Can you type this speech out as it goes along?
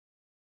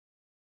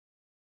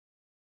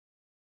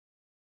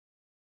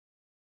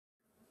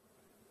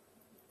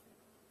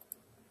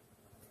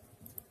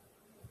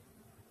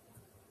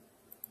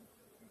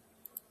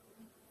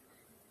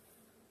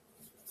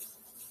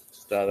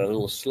Start a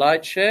little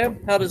slide share.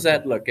 How does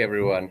that look,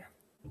 everyone?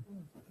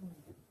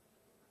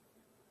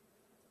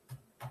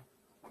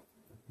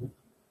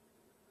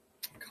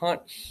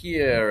 Can't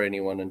hear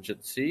anyone in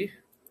Jitsi at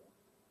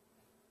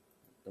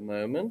the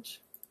moment.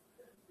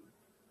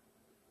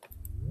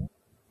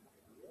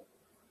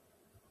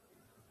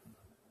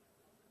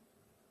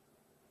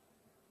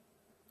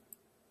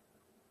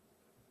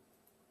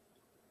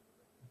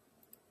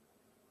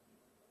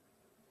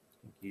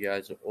 You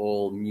guys are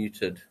all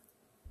muted.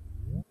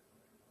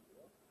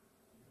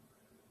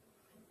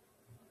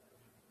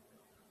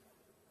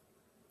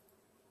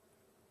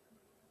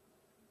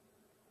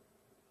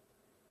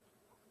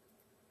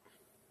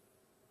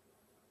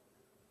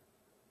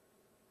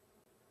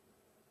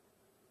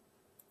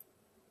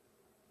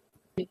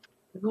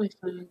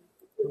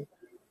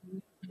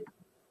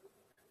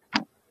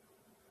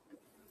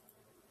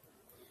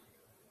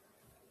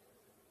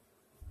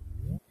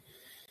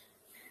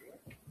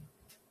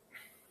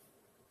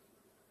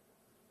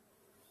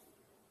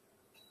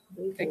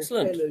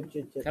 Excellent.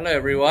 Hello,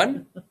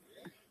 everyone.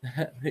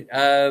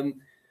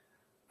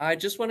 I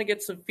just want to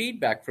get some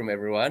feedback from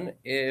everyone.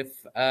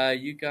 If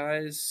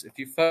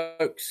you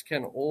folks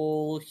can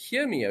all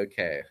hear me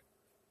okay.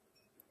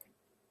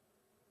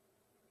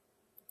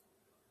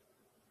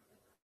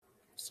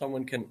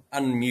 Someone can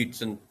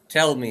unmute and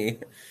tell me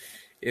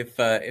if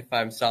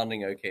I'm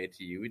sounding okay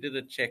to you. We did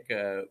a check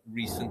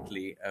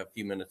recently, a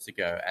few minutes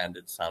ago, and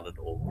it sounded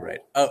all great.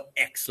 Oh,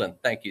 excellent.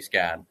 Thank you,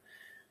 Scan.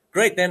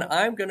 Great, then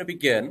I'm going to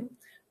begin.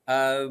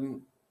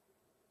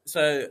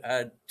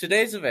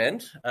 Today's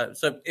event,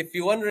 so if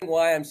you're wondering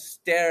why I'm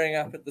staring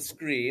up at the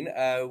screen,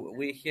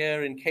 we're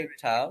here in Cape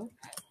Town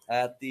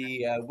at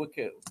the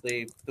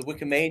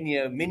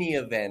Wikimania mini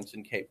event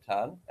in Cape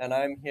Town, and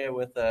I'm here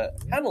with a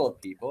panel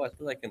of people. I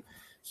feel I can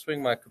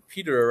swing my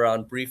computer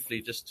around briefly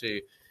just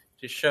to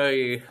show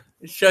you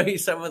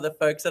some of the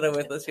folks that are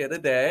with us here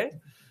today.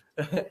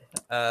 And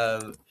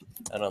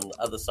on the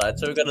other side,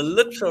 so we've got a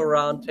literal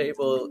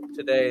roundtable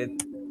today in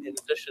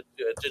addition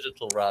to a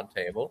digital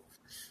roundtable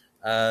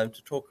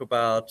to talk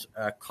about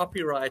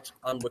copyright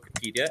on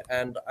Wikipedia.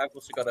 And I've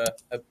also got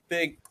a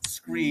big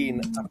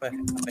screen up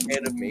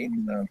ahead of me,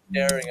 so I'm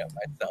staring at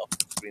myself,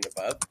 the screen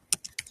above.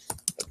 I'm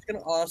just going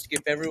to ask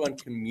if everyone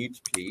can mute,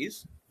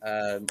 please,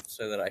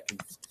 so that I can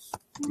speak.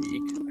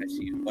 I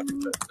see one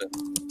person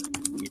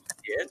muted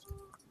yet.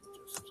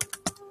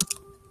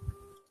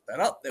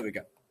 There we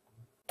go.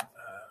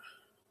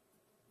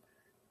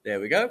 There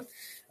we go.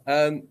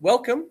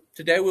 Welcome.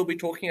 Today we'll be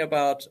talking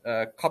about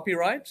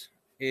copyright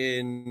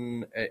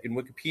in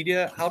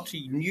Wikipedia, how to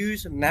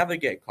use and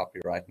navigate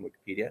copyright in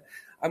Wikipedia.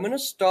 I'm going to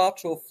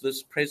start off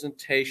this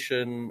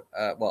presentation.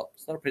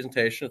 It's not a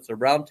presentation; it's a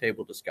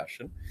roundtable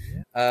discussion.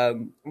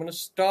 I'm going to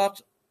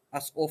start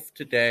us off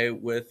today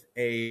with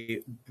a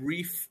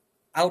brief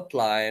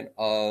outline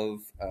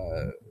of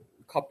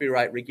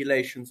copyright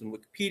regulations in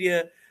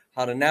Wikipedia,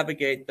 how to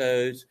navigate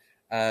those,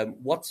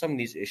 what some of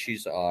these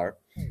issues are.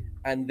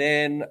 And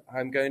then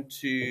I'm going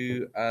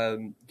to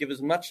give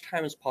as much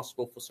time as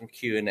possible for some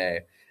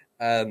Q&A.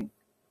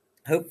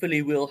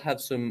 Hopefully we'll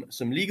have some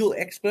legal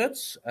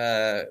experts.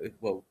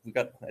 We've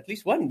got at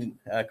least one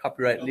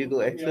copyright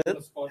legal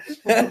expert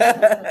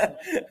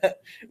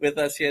with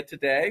us here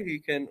today who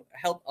can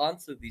help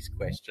answer these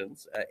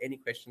questions, any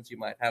questions you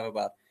might have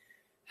about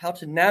how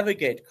to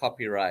navigate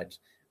copyright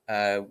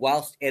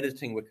whilst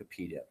editing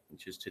Wikipedia,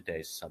 which is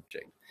today's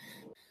subject.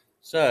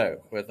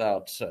 So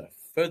without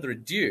further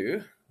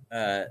ado,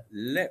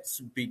 let's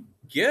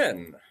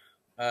begin.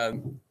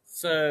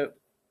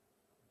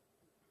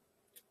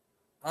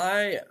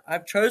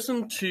 I've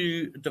chosen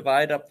to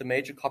divide up the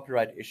major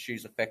copyright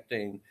issues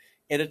affecting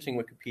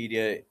editing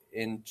Wikipedia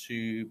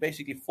into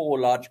basically 4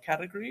 large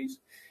categories.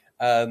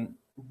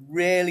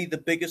 Really, the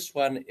biggest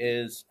one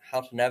is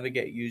how to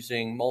navigate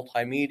using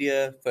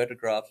multimedia,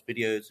 photographs,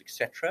 videos,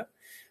 etc.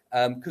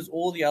 Because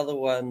all the other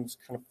ones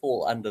kind of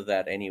fall under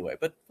that anyway.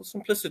 But for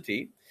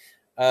simplicity,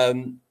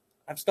 I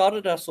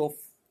wanted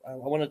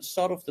to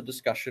start off the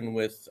discussion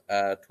with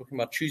talking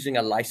about choosing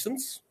a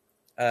license.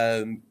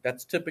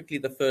 That's typically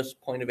the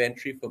first point of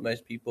entry for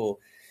most people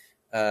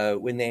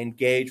when they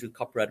engage with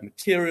copyrighted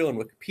material on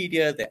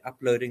Wikipedia. They're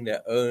uploading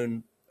their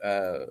own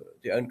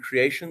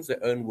creations,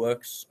 their own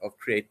works of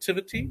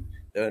creativity,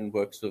 their own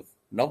works of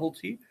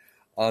novelty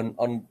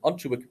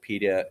onto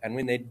Wikipedia. And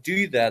when they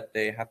do that,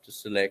 they have to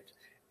select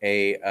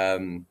a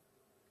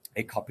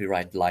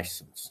copyright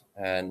license.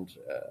 And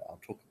I'll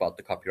talk about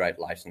the copyright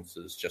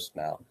licenses just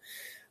now.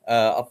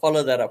 I'll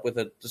follow that up with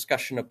a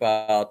discussion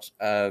about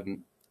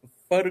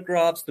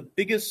photographs. The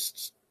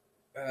biggest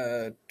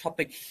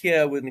topic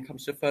here when it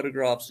comes to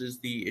photographs is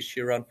the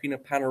issue around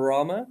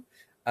phenopanorama,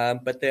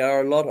 but there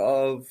are a lot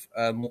of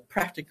more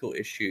practical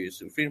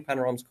issues.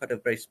 Phenopanorama is quite a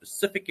very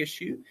specific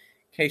issue.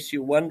 In case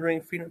you're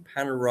wondering,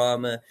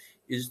 phenopanorama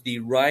is the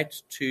right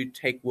to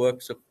take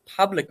works of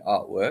public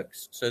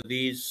artworks. So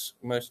these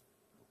most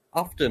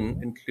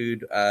often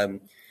include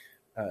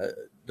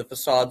the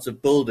facades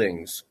of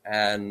buildings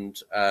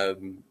and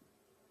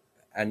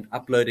and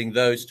uploading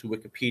those to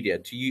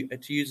Wikipedia to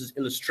use as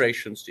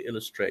illustrations to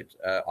illustrate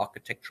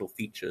architectural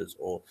features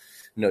or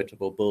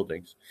notable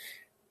buildings.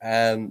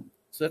 So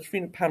that's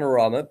been a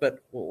panorama, but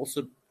we'll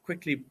also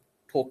quickly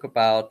talk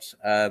about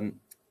the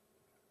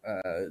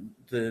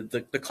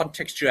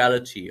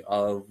contextuality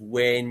of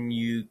when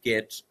you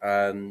get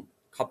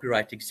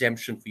copyright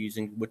exemption for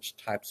using which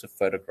types of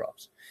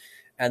photographs.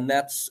 And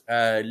that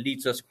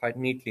leads us quite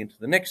neatly into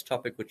the next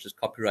topic, which is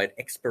copyright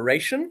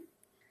expiration.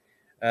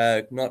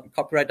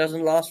 Copyright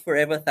doesn't last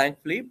forever,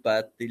 thankfully,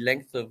 but the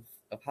length of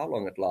how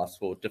long it lasts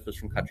for differs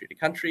from country to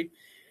country.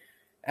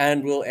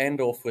 And we'll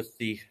end off with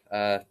the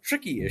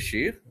tricky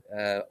issue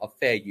of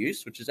fair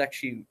use, which is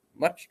actually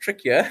much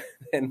trickier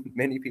than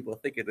many people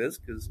think it is,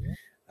 because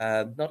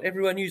not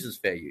everyone uses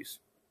fair use.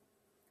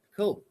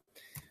 Cool.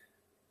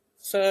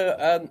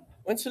 So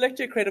when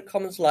selecting a Creative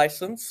Commons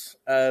license,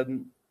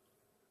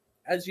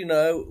 as you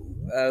know,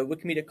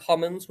 Wikimedia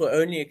Commons will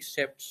only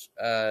accept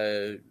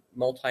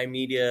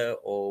multimedia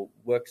or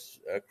works,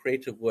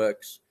 creative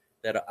works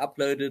that are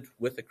uploaded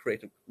with a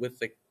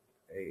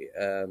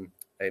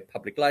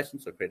public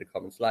license or Creative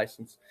Commons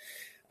license.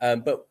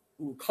 But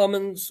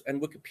Commons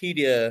and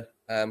Wikipedia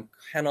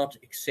cannot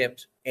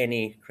accept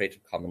any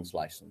Creative Commons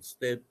license.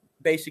 There are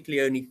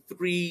basically only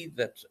three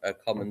that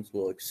Commons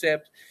will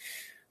accept.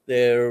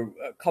 There are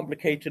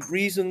complicated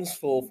reasons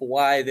for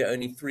why there are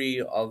only three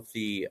of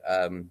the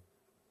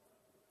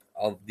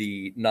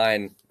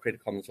 9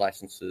 Creative Commons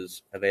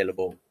licenses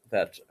available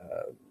that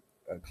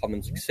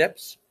Commons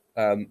accepts.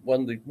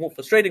 One of the more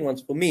frustrating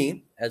ones for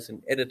me, as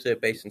an editor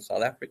based in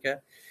South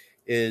Africa,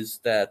 is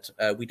that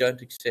we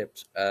don't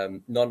accept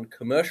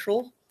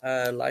non-commercial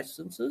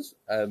licenses.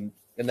 And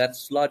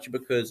that's largely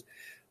because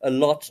a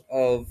lot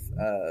of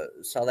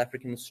South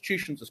African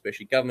institutions,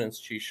 especially government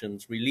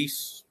institutions,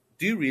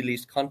 do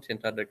release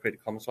content under a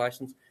Creative Commons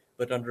license,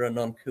 but under a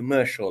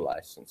non-commercial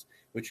license,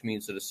 which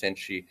means that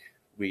essentially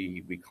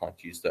we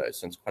can't use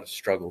those. And it's quite a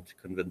struggle to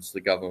convince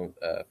the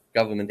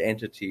government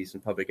entities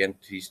and public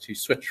entities to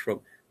switch from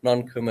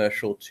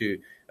non-commercial to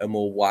a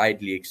more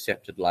widely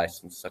accepted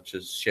license, such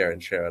as share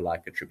and share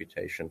alike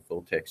attribution,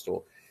 full text,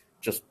 or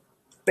just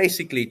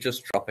basically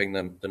just dropping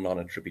them the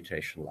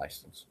non-attribution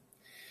license.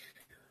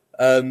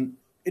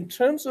 In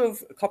terms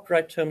of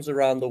copyright terms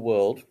around the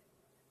world,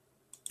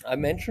 I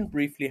mentioned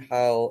briefly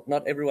how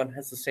not everyone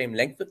has the same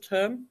length of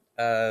term.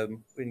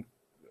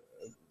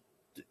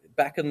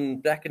 Back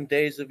in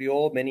days of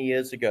yore, many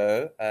years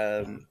ago,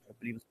 I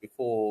believe it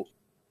was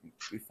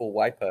before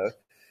WIPO,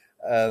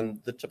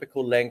 the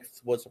typical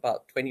length was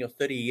about 20 or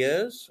 30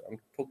 years. I'm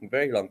talking a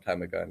very long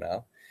time ago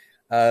now.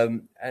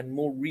 And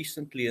more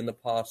recently in the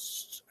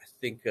past, I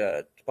think,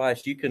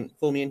 Tobias, you can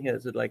fill me in here.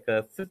 Is it like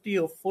 50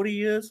 or 40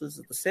 years? Is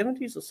it the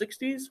 70s or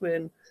 60s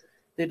when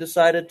they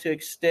decided to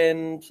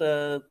extend,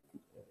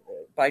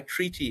 by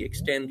treaty,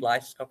 extend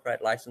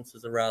copyright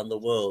licenses around the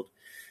world?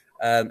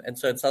 And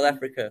so in South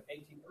Africa,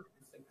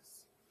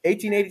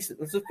 1886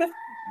 was the fifth,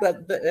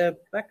 but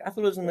back, I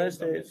thought it was in those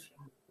days.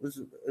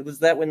 Was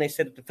that when they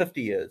set it to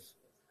 50 years?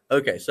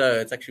 Okay, so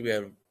it's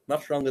actually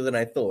much longer than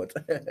I thought.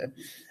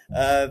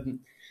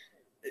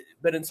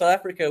 But in South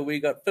Africa, we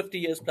got 50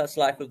 years plus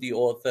life of the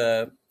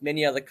author.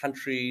 Many other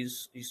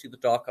countries, you see the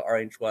darker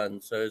orange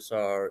ones, those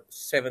are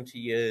 70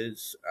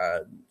 years.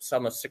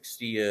 Some are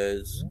 60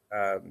 years.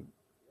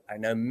 I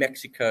know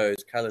Mexico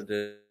is colored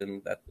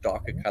in that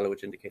darker color,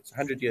 which indicates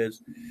 100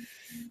 years.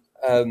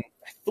 I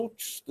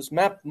thought this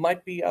map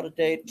might be out of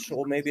date,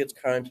 or maybe it's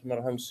current. I'm not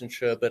 100%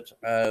 sure, but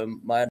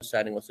my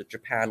understanding was that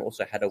Japan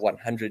also had a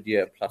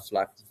 100-year plus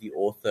life of the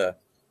author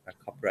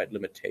copyright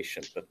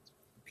limitation. But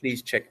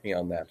please check me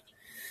on that.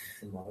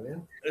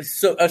 Somalia?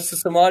 So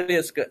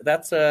Somalia's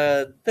that's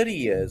 30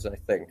 years, I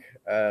think.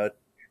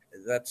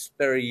 That's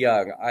very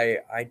young.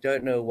 I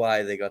don't know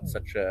why they got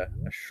such a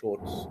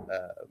short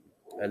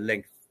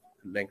length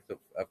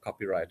of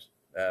copyright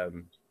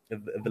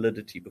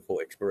validity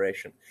before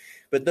expiration.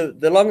 But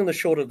the long and the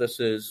short of this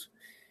is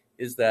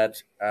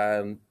that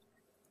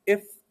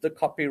if the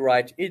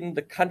copyright in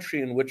the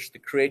country in which the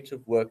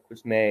creative work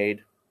was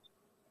made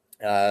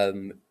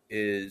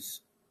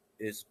is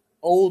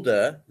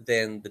older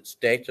than its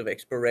date of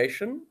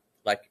expiration,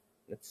 like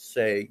let's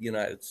say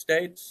United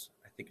States,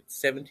 I think it's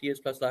 70 years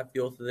plus life of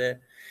the author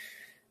there,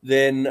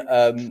 then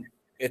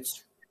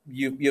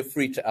you're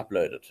free to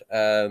upload it.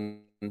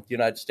 The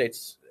United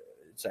States,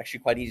 it's actually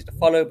quite easy to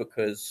follow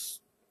because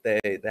they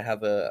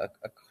have a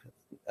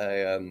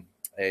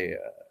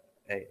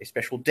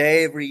special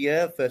day every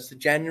year, 1st of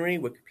January.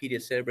 Wikipedia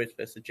celebrates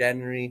 1st of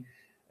January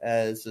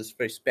as this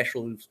very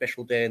special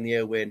day in the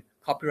year when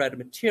copyrighted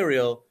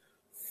material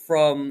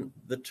from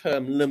the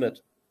term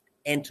limit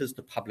enters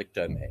the public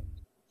domain.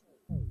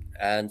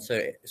 And so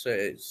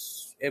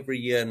it's every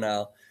year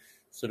now,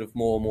 sort of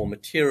more and more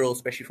material,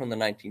 especially from the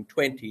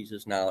 1920s,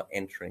 is now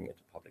entering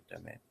into public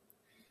domain.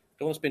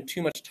 I don't want to spend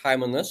too much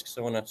time on this because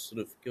I want to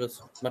sort of give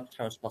us as much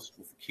time as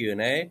possible for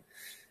Q&A.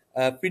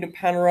 Freedom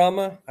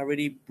Panorama, I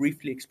already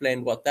briefly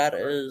explained what that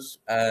is.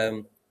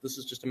 This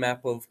is just a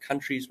map of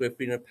countries where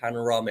Freedom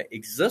Panorama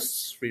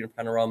exists. Freedom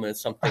Panorama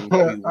is something we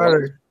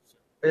want.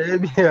 Eh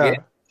Yeah.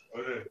 bien.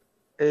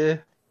 Eh,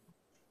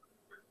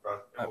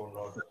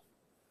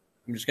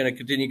 I'm just going to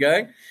continue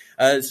going.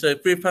 So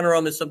free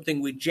panorama is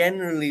something we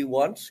generally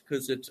want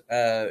because it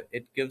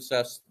gives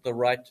us the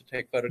right to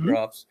take hmm?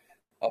 photographs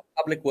of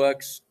public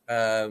works,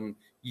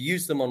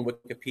 use them on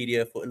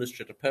Wikipedia for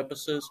illustrative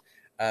purposes.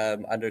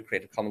 Under a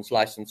Creative Commons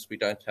license, we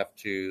don't have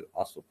to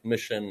ask for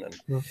permission and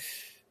Hmm.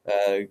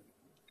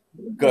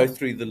 go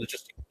through the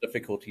logistical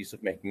difficulties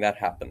of making that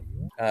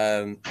happen.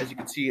 As you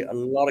can see, a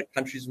lot of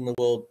countries in the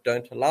world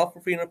don't allow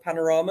for free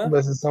panorama.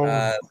 But it's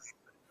on.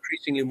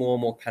 Increasingly, more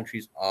and more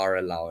countries are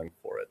allowing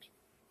for it.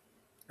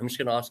 I'm just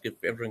going to ask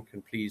if everyone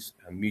can please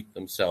mute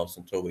themselves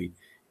until we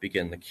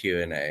begin the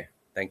Q&A.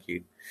 Thank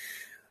you.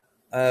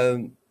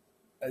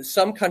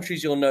 Some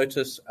countries you'll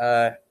notice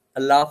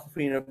allow for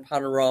free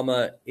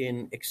panorama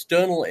in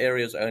external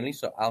areas only,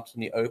 so out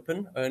in the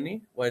open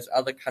only, whereas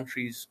other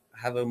countries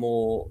have a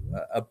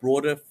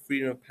broader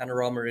freedom of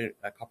panorama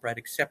copyright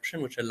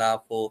exception, which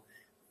allow for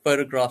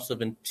photographs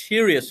of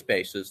interior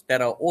spaces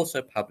that are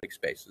also public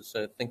spaces.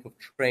 So think of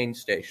train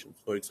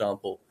stations, for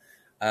example,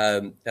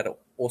 that are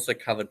also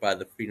covered by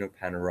the freedom of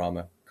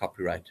panorama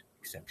copyright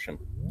exception.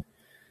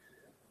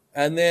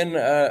 And then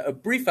a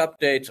brief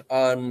update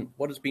on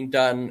what has been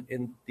done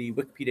in the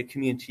Wikipedia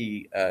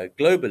community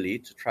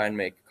globally to try and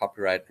make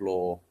copyright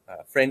law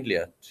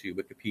friendlier to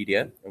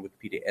Wikipedia and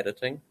Wikipedia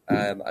editing.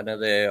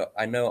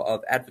 I know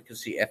of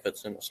advocacy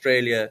efforts in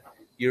Australia,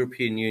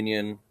 European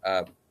Union,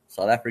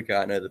 South Africa.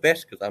 I know the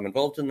best because I'm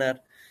involved in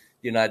that.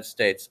 The United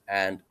States,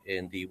 and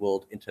in the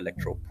World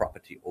Intellectual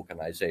Property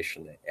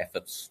Organization,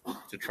 efforts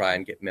to try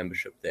and get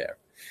membership there.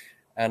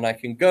 And I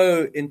can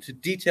go into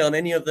detail on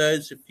any of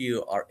those if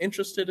you are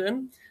interested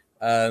in,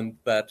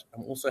 but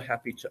I'm also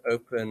happy to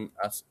open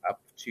us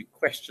up to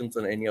questions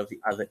on any of the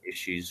other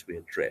issues we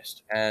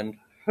addressed. And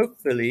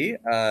hopefully,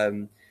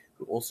 we'll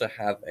also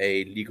have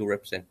a legal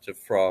representative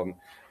from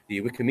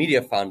the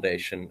Wikimedia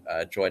Foundation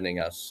joining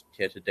us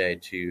here today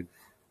to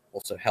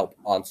also help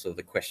answer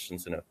the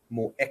questions in a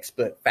more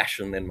expert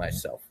fashion than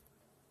myself.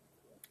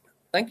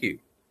 Thank you.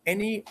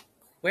 Any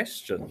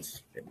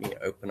questions? Let me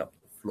open up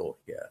the floor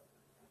here.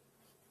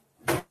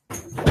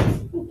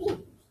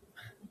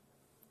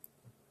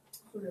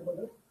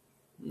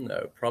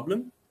 No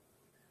problem.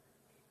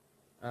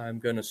 I'm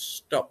going to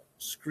stop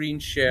screen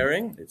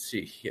sharing. Let's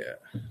see here.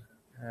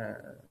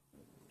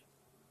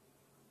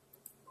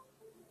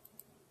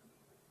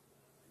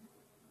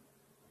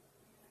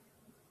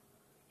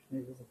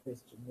 There's a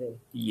question there.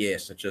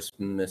 Yes, I just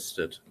missed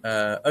it.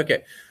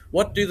 Okay.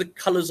 What do the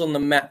colors on the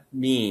map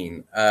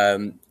mean?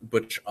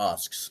 Butch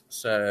asks.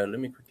 So let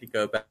me quickly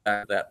go back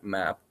to that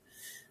map.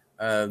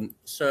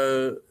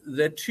 So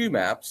there are two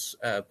maps,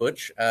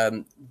 Butch.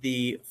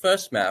 The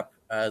first map,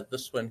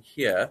 this one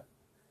here,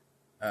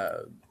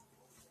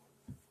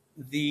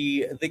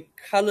 the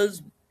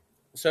colors.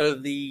 So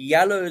the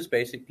yellows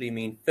basically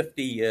mean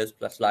 50 years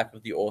plus life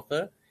of the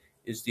author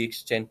is the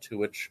extent to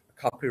which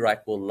copyright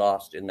will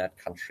last in that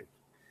country.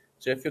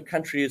 So if your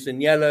country is in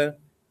yellow,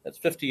 that's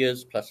 50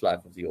 years plus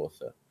life of the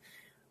author.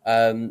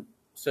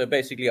 So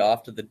basically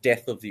after the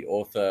death of the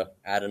author,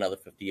 add another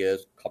 50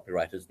 years,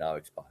 copyright is now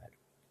expired.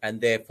 And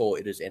therefore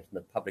it is entered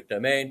the public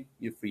domain,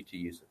 you're free to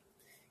use it.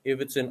 If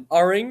it's in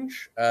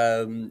orange,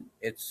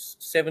 it's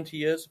 70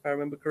 years, if I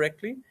remember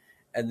correctly.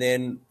 And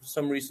then for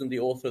some reason, the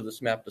author of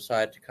this map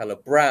decided to color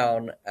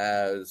brown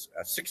as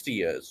 60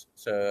 years.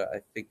 So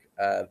I think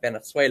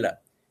Venezuela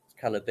is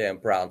colored there in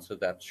brown, so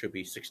that should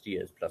be 60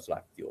 years plus life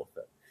of the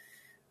author.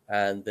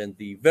 And then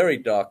the very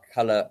dark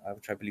color,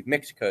 which I believe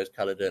Mexico is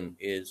colored in,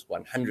 is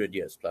 100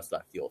 years plus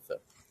life of the author.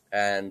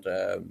 And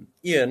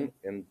Ian,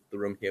 in the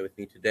room here with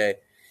me today,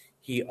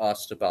 he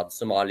asked about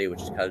Somalia,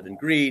 which is colored in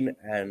green,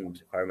 and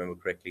if I remember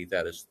correctly,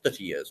 that is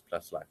 30 years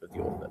plus life of the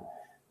author.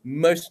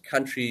 Most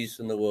countries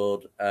in the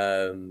world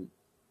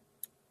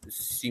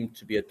seem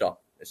to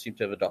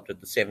have adopted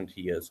the 70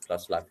 years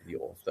plus life of the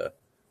author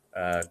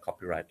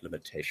copyright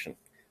limitation.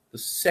 The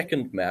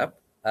second map,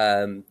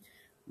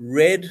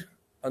 red.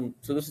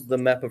 So this is the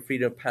map of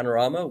freedom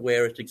panorama,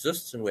 where it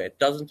exists and where it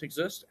doesn't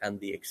exist, and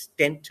the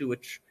extent to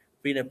which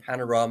freedom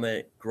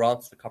panorama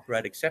grants the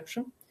copyright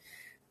exception.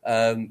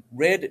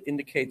 Red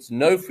indicates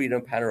no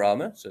freedom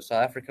panorama. So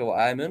South Africa, where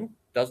I'm in,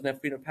 doesn't have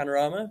freedom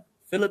panorama.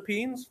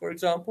 Philippines, for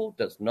example,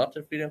 does not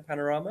have freedom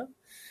panorama.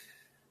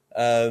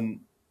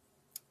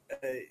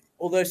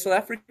 Although South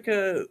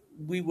Africa,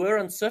 we were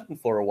uncertain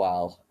for a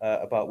while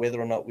about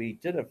whether or not we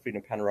did have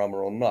freedom panorama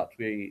or not.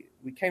 We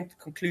came to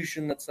the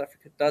conclusion that South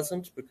Africa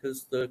doesn't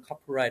because the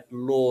copyright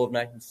law of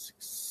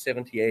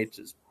 1978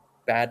 is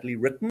badly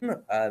written.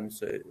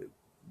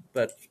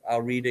 But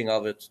our reading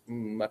of it,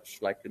 much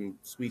like in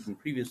Sweden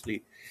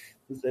previously,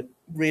 is that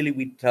really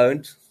we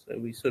don't. So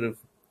we sort of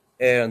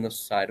err on the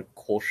side of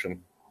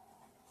caution.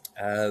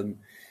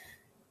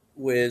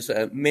 Whereas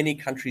many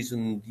countries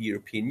in the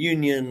European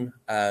Union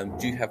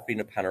do have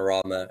freedom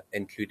panorama,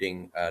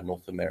 including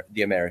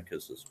the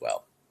Americas as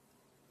well.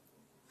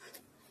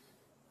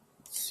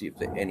 Let's see if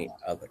there are any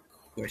other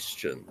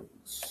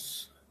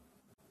questions.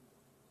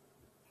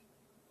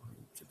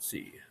 Let's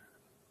see.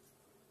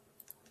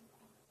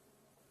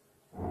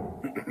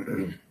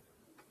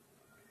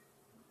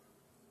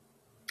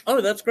 Oh,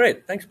 that's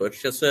great. Thanks,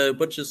 Butch. So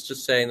Butch is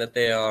just saying that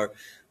there are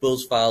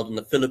bills filed in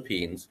the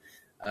Philippines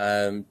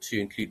to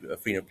include a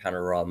freedom of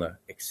panorama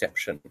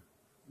exception.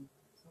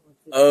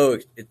 Oh,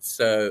 it's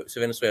so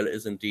Venezuela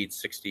is indeed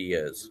 60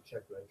 years.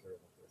 Check later.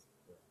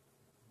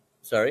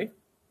 Sorry?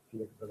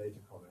 Look at the later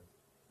comment.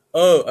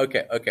 Oh,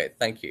 okay.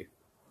 Thank you.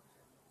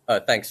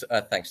 Thanks,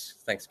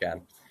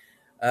 Gan.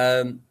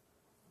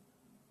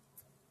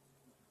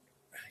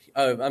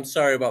 I'm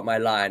sorry about my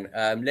line.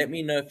 Let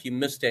me know if you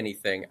missed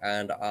anything,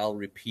 and I'll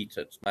repeat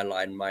it. My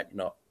line might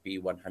not be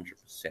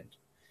 100%.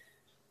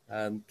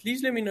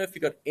 Please let me know if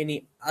you've got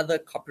any other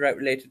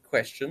copyright-related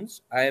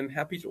questions. I am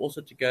happy to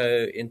also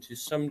go into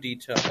some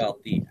detail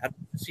about the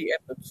advocacy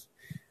efforts,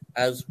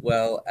 as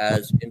well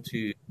as in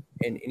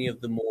any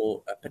of the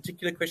more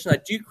particular questions. I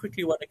do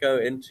quickly want to go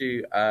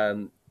into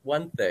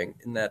one thing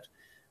in that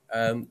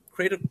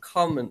Creative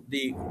Commons,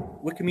 the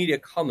Wikimedia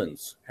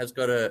Commons has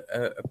got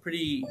a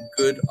pretty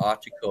good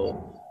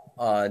article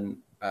on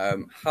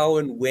how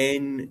and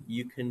when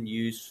you can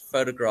use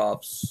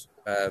photographs,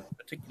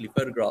 particularly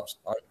photographs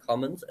on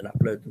Commons and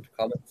upload them to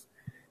Commons,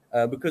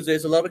 because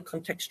there's a lot of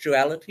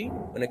contextuality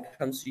when it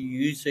comes to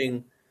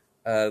using,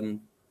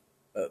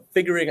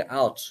 figuring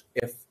out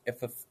if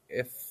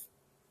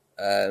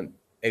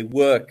a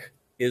work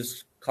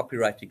is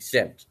copyright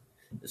exempt,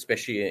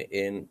 especially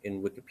in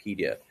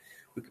Wikipedia.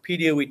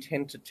 Wikipedia, we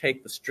tend to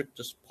take the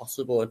strictest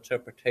possible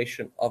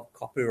interpretation of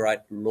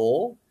copyright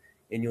law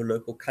in your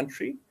local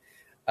country.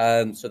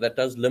 So that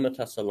does limit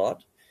us a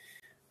lot.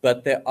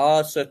 But there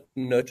are certain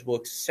notable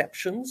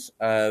exceptions.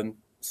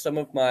 Some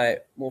of my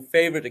more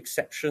favorite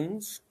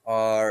exceptions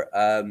are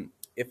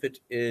if it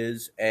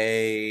is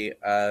a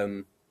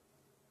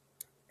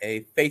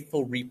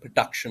faithful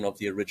reproduction of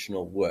the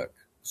original work.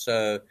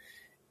 So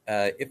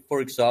if,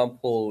 for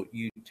example,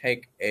 you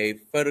take a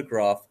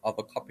photograph of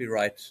a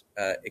copyright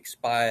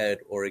expired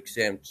or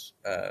exempt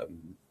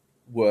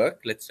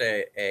work, let's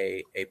say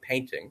a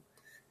painting,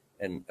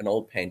 an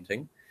old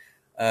painting,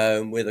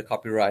 where the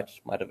copyright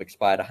might have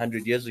expired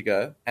 100 years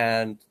ago,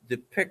 and the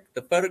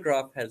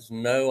photograph has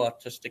no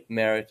artistic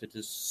merit, it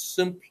is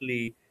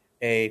simply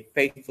a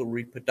faithful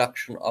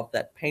reproduction of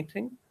that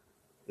painting,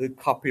 the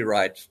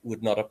copyright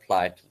would not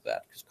apply to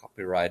that, because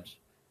copyright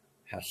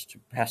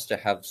has to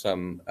have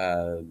some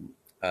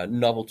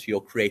novelty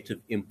or creative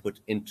input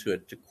into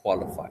it to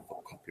qualify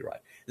for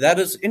copyright. That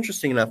is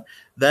interesting enough.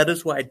 That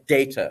is why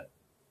data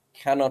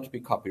cannot be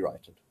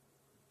copyrighted.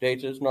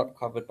 Data is not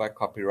covered by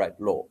copyright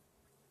law.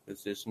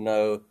 There's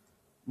no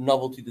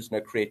novelty, there's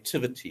no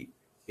creativity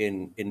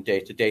in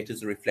data. Data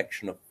is a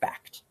reflection of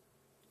fact.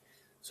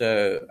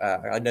 So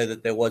I know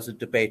that there was a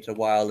debate a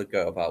while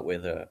ago about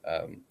whether,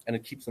 and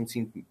it keeps on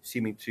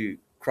seeming to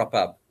crop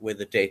up,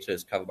 whether data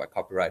is covered by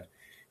copyright.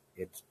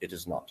 It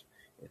is not.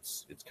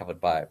 It's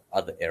covered by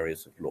other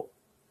areas of law.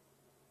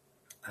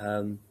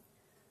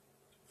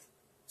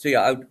 So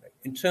yeah,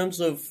 in terms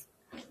of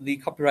the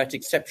copyright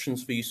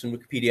exceptions for use in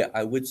Wikipedia,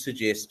 I would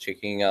suggest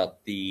checking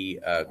out the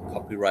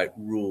copyright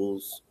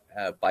rules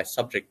by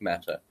subject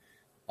matter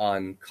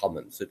on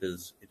Commons. It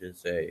is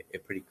a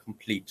pretty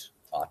complete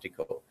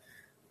article.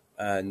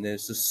 And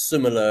there's a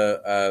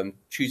similar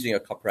choosing a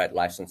copyright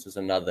license is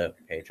another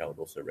page I would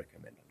also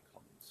recommend on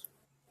Commons.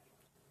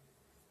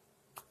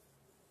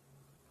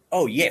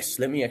 Oh, yes,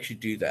 let me actually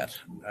do that.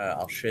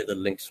 I'll share the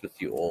links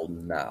with you all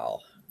now.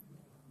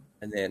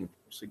 And then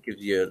also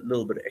gives you a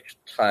little bit of extra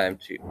time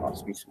to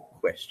ask me some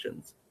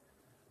questions.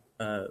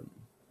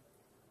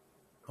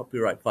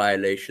 Copyright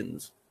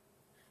violations.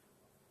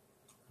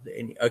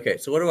 Okay,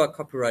 so what about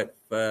copyright?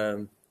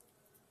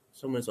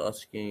 Someone's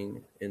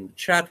asking in the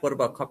chat, what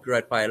about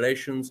copyright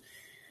violations?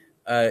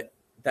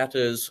 That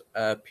is,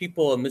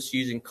 people are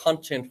misusing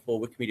content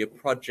for Wikimedia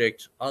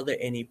project. Are there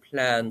any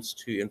plans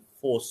to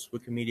enforce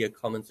Wikimedia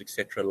Commons,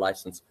 etc.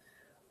 license?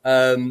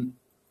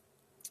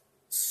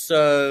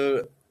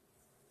 So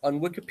on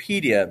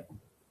Wikipedia,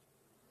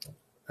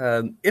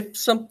 I'll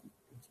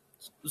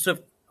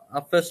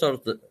first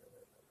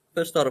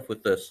start off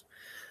with this.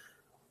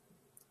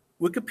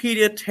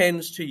 Wikipedia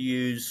tends to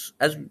use,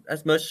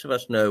 as most of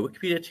us know,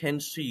 Wikipedia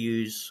tends to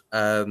use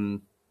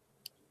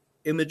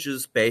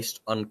images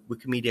based on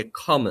Wikimedia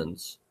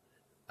Commons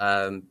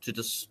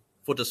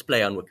for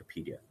display on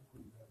Wikipedia.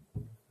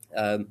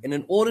 And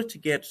in order to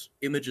get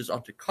images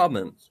onto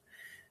Commons,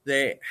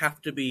 they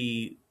have to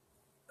be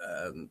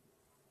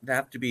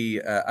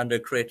under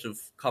Creative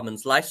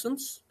Commons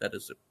license that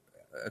is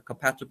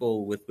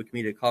compatible with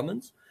Wikimedia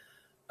Commons,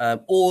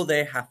 or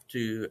they have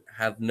to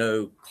have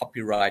no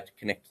copyright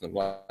connected to them,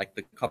 like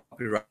the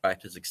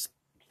copyright is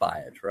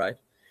expired, right?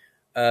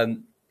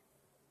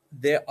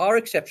 There are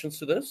exceptions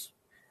to this,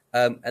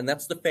 and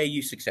that's the fair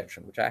use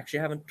exception, which I actually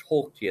haven't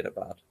talked yet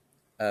about,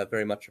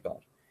 very much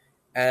about.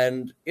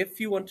 And if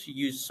you want to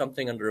use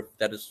something if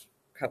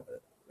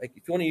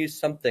you want to use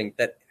something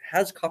that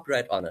has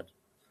copyright on it,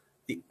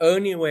 the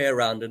only way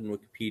around it in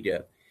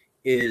Wikipedia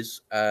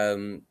is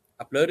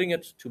uploading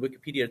it to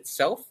Wikipedia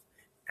itself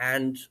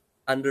and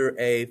under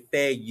a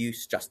fair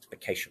use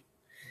justification.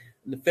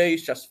 The fair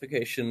use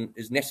justification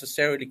is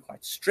necessarily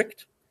quite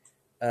strict.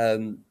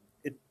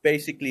 It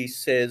basically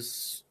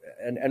says,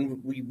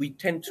 and we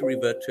tend to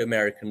revert to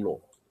American law.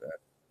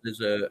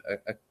 There's a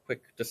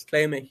quick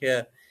disclaimer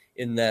here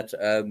in that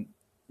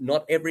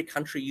not every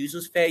country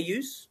uses fair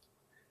use.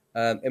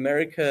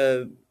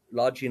 America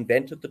largely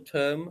invented the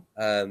term,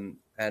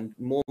 and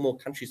more and more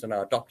countries are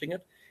now adopting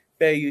it.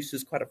 Fair use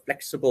is quite a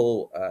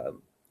flexible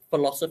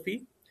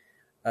philosophy,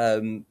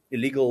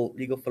 legal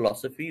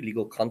philosophy,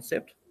 legal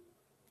concept,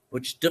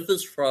 which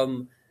differs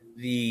from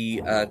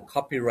the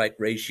copyright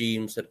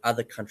regimes that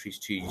other countries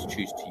choose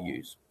to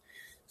use.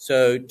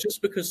 So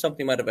just because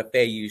something might have a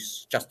fair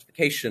use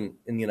justification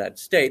in the United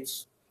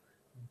States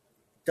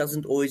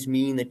doesn't always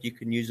mean that you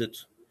can use it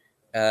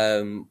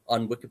on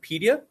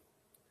Wikipedia.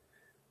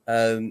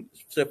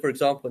 So, for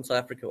example, in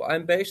South Africa, where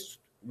I'm based,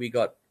 we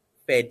got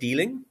fair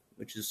dealing,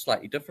 which is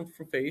slightly different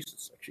from fair use.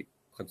 It's actually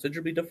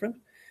considerably different.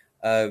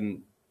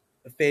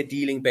 Fair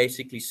dealing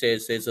basically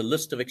says there's a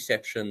list of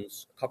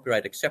exceptions,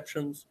 copyright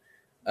exceptions,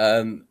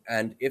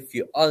 and if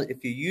you're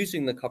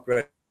using the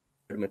copyright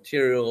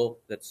material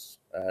that's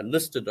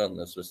listed on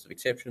this list of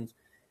exceptions,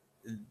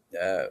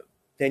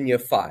 then you're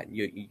fine.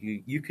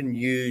 You can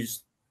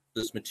use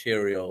this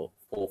material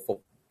for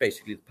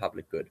basically the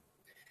public good.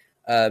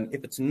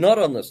 If it's not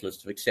on this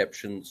list of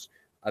exceptions,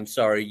 I'm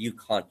sorry, you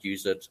can't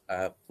use it.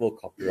 Full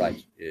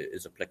copyright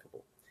is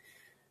applicable.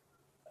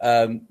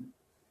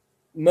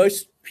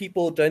 Most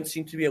people don't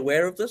seem to be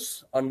aware of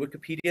this on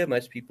Wikipedia.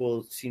 Most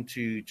people seem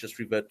to just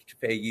revert to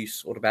fair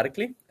use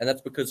automatically, and that's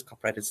because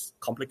copyright is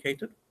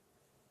complicated.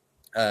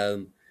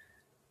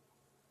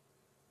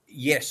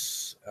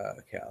 Yes,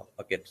 okay,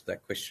 I'll get to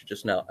that question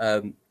just now.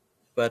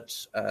 But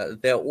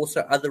there are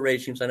also other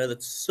regimes. I know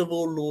that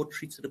civil law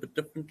treats it a bit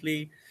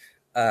differently.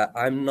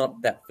 I'm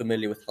not that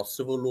familiar with how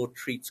civil law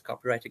treats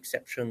copyright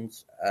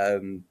exceptions.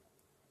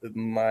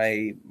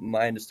 My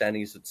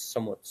understanding is it's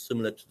somewhat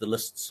similar to the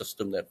list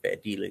system that fair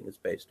dealing is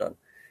based on.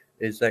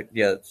 Is that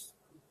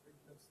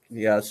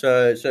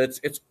So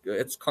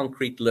it's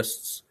concrete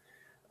lists,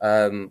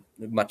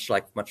 much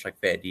like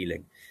fair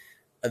dealing.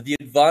 The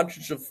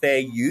advantage of fair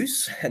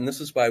use, and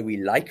this is why we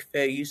like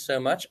fair use so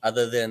much,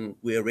 other than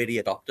we already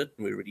adopt it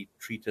and we already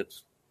treat it,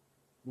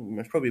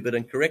 it's probably a bit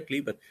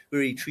incorrectly, but we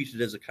already treat it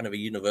as a kind of a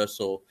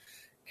universal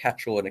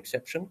catch-all and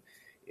exception,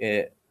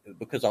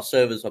 because our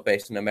servers are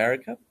based in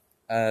America.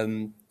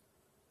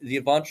 The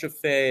advantage of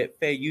fair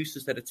use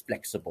is that it's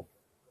flexible.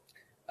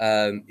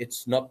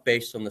 It's not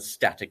based on the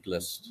static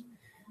list.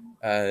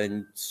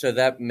 And so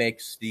that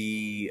makes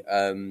the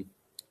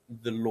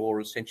law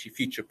essentially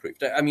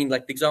future-proofed. I mean,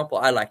 like the example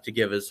I like to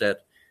give is that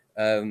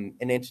an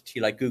entity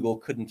like Google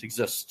couldn't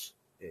exist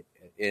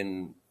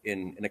in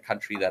a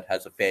country that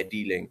has a fair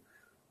dealing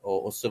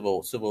or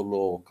civil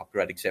law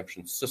copyright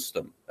exemption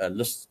system, a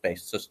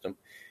list-based system,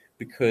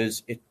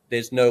 because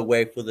there's no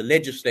way for the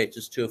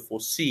legislators to have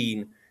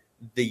foreseen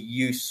the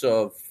use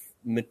of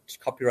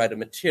copyrighted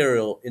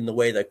material in the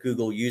way that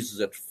Google uses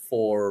it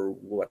for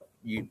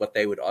what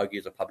they would argue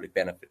is a public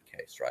benefit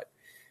case, right?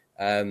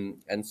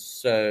 And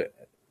so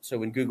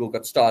when Google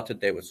got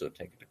started, they were sort of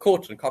taken to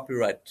court on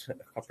copyright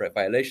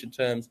violation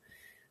terms.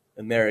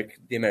 The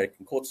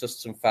American court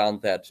system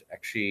found that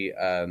actually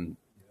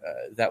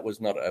that was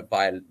not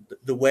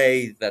the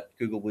way that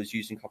Google was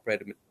using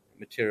copyrighted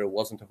material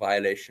wasn't a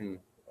violation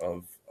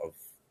of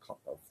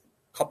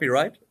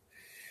copyright,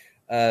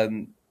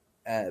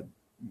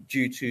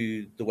 due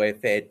to the way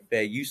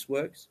fair use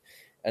works,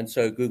 and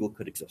so Google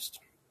could exist.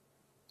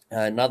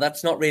 Now,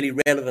 that's not really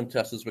relevant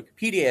to us as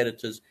Wikipedia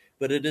editors,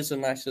 but it is a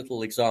nice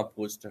little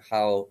example as to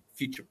how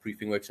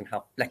future-proofing works and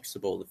how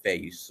flexible the fair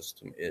use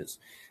system is,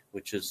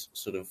 which is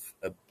sort of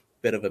a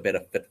bit of a better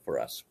fit for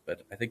us.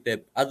 But I think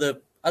there are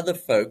other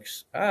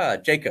folks.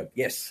 Jacob,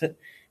 yes.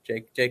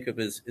 Jacob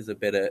is a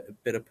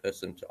better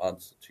person to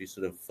answer, to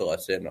sort of fill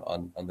us in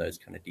on those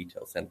kind of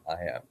details than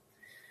I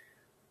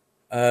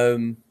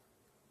am.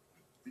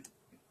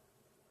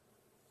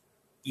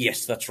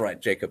 Yes, that's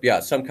right, Jacob. Yeah,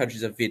 some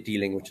countries have fair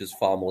dealing, which is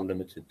far more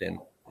limited than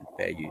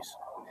fair use.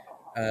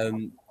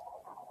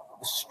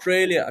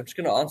 Australia, I'm just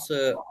going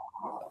to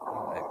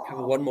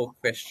cover one more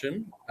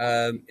question.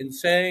 In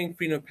saying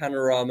freedom of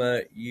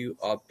panorama, you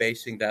are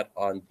basing that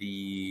on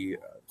the,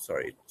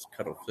 sorry, it's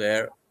cut off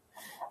there.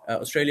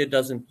 Australia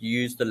doesn't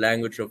use the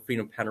language of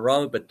freedom of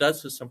panorama, but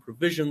does have some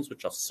provisions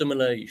which are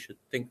similar. You should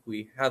think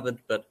we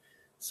haven't, but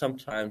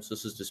sometimes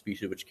this is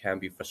disputed, which can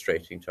be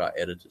frustrating to our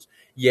editors.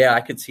 Yeah,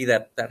 I can see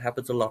that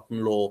happens a lot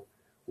in law,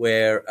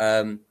 where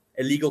a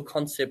legal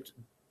concept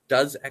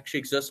does actually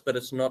exist, but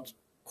it's not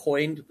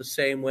coined the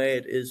same way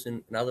it is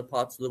in other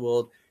parts of the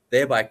world,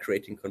 thereby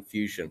creating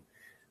confusion.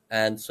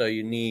 And so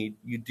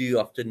you do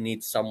often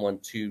need someone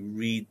to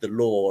read the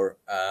law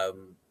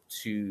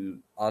to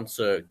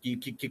answer,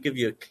 give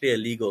you a clear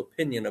legal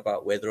opinion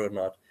about whether or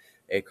not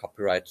a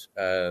copyright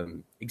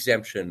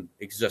exemption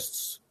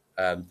exists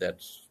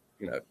that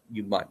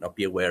you might not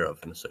be aware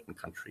of in a certain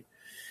country.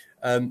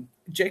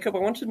 Jacob, I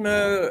want to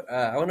know,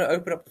 I want to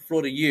open up the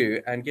floor to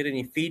you and get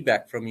any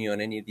feedback from you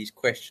on any of these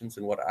questions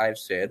and what I've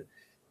said.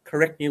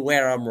 correct me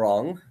where I'm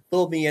wrong,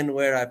 fill me in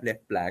where I've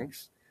left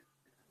blanks,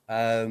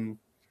 in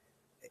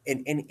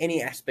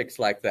any aspects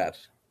like that.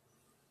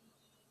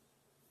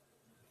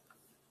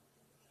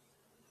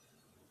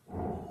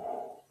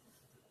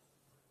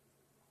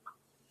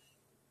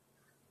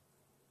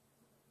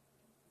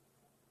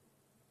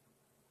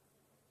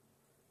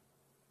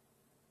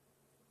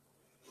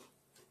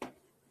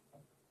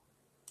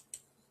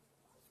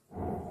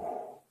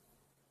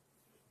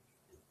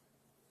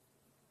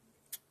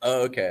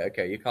 Oh, okay.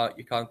 You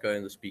can't go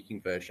in the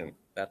speaking version.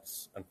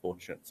 That's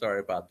unfortunate. Sorry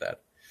about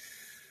that.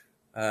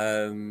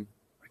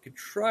 I could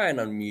try and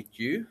unmute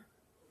you.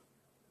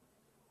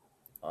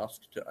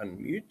 Ask to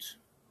unmute.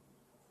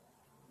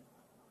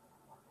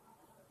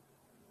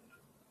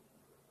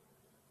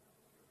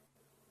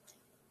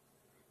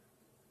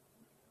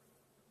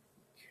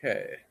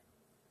 Okay.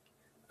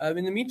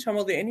 In the meantime,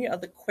 are there any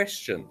other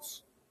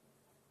questions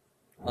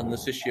on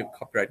this issue of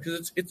copyright?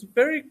 Because it's a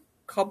very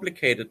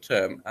complicated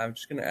term. I'm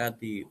just going to add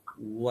the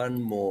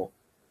one more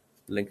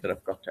link that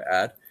I've got to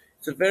add.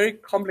 It's a very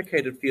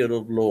complicated field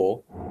of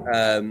law.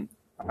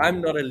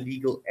 I'm not a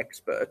legal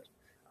expert.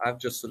 I've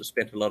just sort of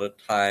spent a lot of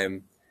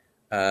time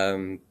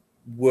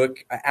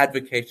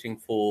advocating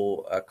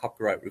for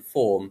copyright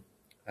reform,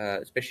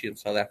 especially in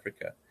South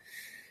Africa.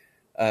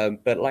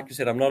 But like I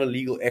said, I'm not a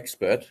legal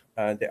expert.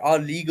 There are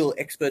legal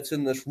experts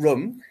in this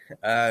room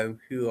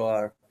who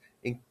are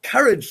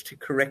encouraged to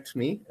correct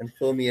me and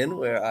fill me in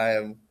where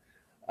I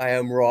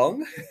am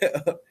wrong.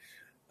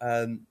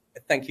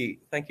 Thank you,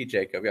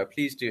 Jacob. Yeah,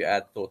 please do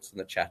add thoughts in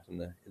the chat in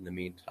the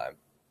meantime.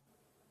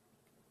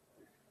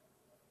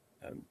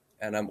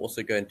 And I'm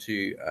also going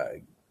to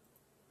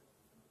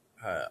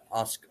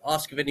ask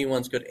if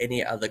anyone's got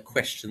any other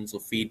questions or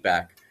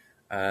feedback.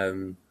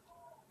 And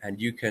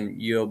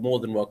you're more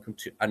than welcome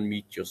to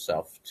unmute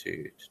yourself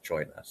to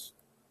join us.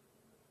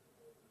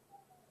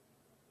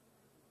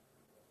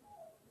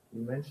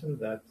 You mentioned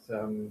that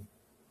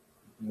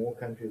more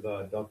countries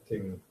are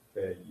adopting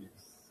fair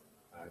use.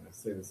 And I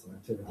see there's some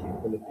activity in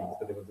the Philippines,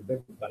 but there was a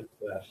big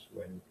backlash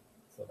when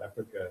South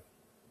Africa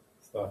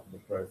started the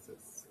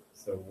process.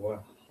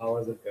 So how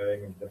is it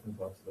going in different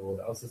parts of the world?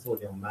 I also saw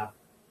on your map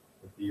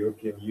that the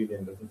European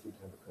Union doesn't seem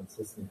to have a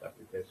consistent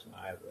application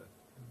either.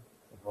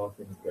 So how are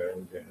things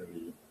going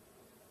generally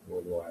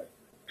worldwide?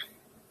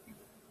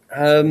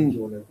 Do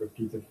you want to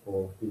repeat it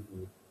for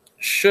people?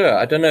 Sure.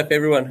 I don't know if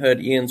everyone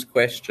heard Ian's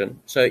question.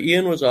 So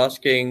Ian was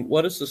asking,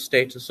 what is the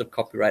status of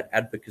copyright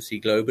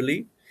advocacy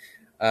globally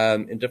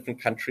in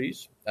different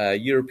countries?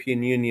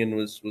 European Union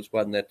was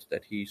one that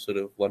he sort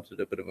of wanted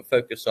a bit of a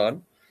focus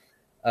on.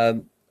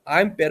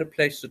 I'm better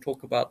placed to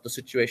talk about the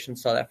situation in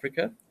South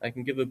Africa. I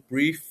can give a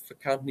brief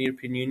account in the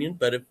European Union,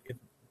 but if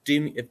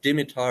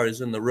Dimitar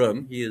is in the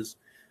room, he is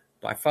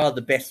by far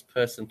the best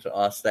person to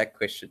ask that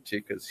question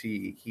to, because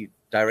he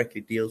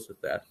directly deals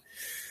with that.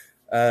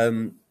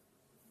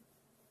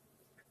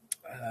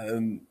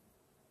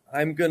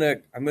 I'm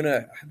gonna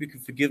hope you can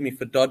forgive me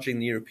for dodging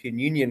the European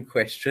Union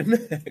question,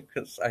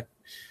 because I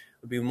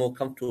would be more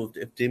comfortable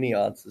if Dimi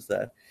answers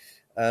that.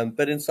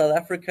 But in South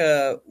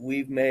Africa,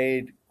 we've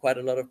made quite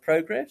a lot of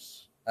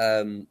progress.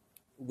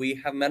 We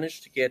have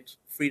managed to get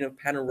freedom of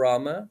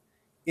panorama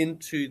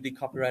into the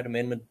Copyright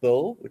Amendment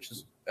Bill, which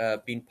has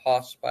been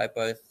passed by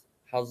both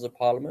Houses of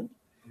Parliament.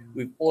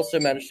 We've also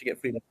managed to get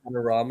freedom of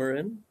panorama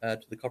in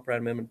to the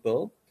Copyright Amendment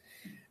Bill.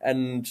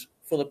 And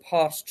for the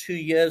past 2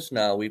 years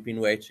now, we've been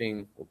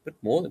waiting, a bit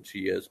more than 2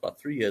 years, about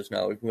 3 years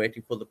now, we've been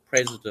waiting for the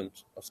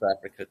President of South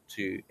Africa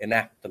to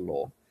enact the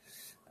law.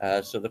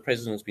 So the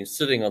president has been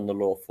sitting on the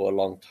law for a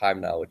long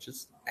time now, which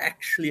is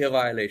actually a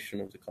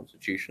violation of the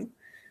Constitution.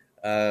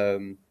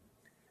 And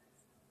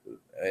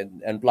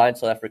Blind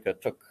South Africa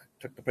took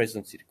the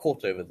presidency to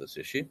court over this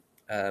issue.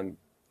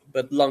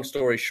 But long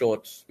story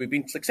short, we've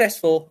been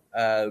successful,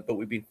 but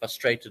we've been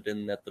frustrated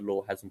in that the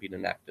law hasn't been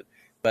enacted.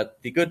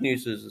 But the good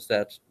news is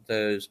that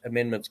those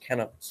amendments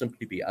cannot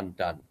simply be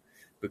undone,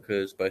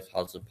 because both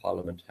Houses of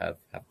Parliament have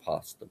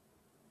passed them.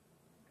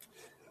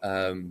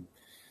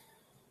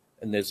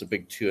 And there's a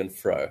big to and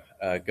fro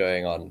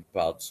going on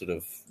about sort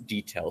of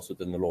details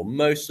within the law.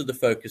 Most of the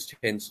focus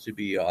tends to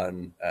be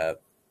on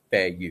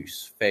fair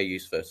use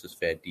versus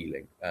fair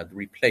dealing, the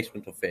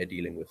replacement of fair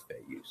dealing with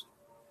fair use.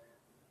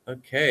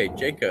 Okay,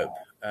 Jacob.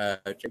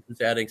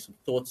 Jacob's adding some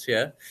thoughts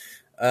here.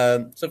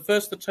 So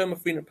first, the term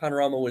of freedom of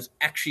panorama was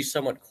actually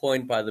somewhat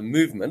coined by the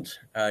movement.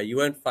 You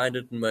won't find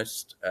it in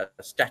most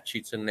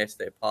statutes unless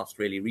they're passed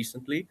really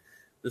recently.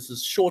 This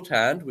is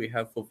shorthand we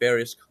have for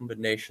various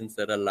combinations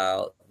that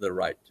allow the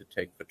right to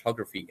take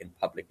photography in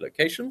public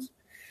locations.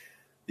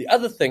 The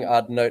other thing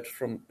I'd note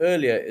from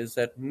earlier is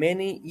that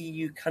many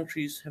EU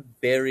countries have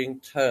varying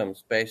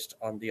terms based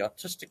on the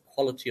artistic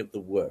quality of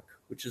the work,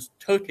 which is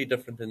totally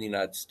different in the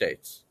United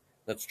States.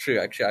 That's true.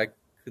 Actually,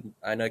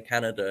 I know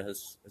Canada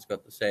has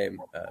got the same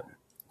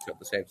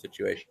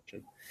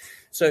situation.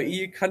 So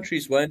EU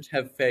countries won't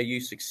have fair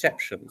use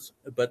exceptions,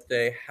 but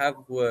they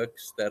have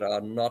works that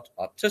are not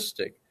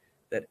artistic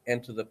that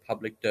enter the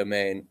public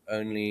domain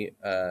only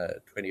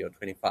 20 or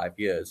 25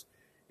 years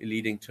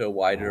leading to a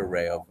wider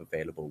array of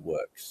available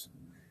works.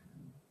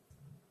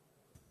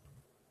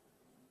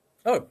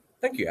 Oh,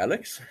 thank you,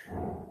 Alex.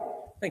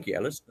 Thank you,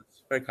 Alice.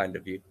 That's very kind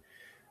of you.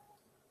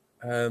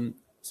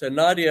 So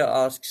Nadia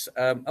asks,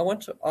 I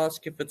want to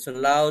ask if it's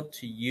allowed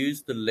to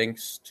use the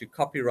links to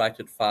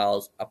copyrighted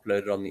files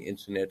uploaded on the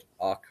Internet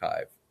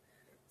Archive.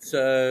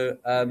 So,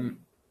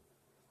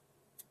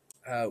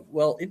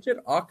 well,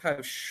 Internet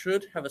Archive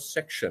should have a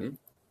section.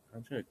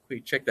 I'm going to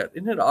quickly check that.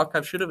 Internet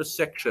Archive should have a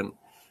section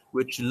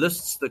which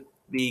lists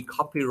the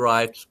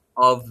copyright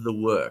of the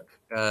work.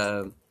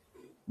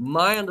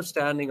 My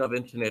understanding of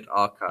Internet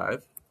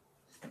Archive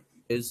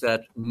is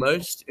that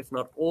most, if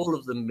not all,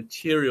 of the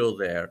material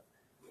there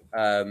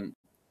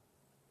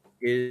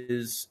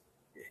is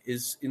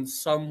in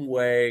some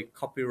way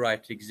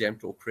copyright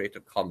exempt or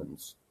Creative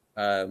Commons.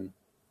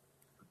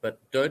 But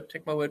don't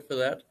take my word for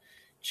that.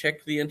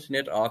 Check the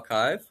Internet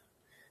Archive.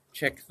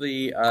 Check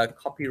the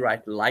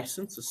copyright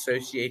license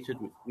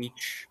associated with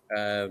each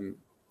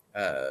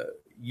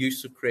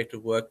use of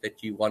creative work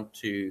that you want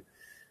to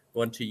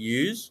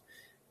use,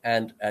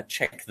 and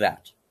check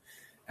that.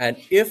 And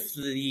if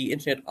the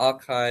Internet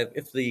Archive,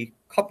 if the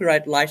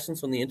copyright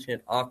license on the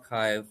Internet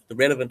Archive, the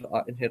relevant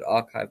Internet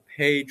Archive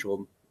page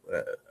or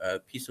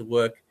piece of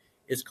work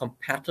is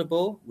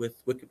compatible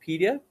with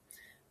Wikipedia,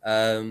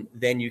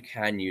 then you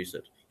can use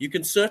it. You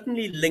can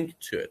certainly link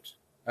to it.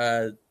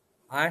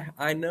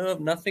 I know of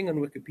nothing on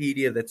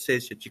Wikipedia that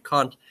says that you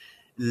can't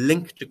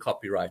link to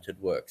copyrighted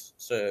works.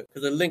 So,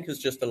 because a link is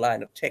just a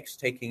line of text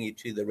taking you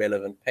to the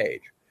relevant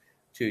page,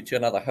 to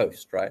another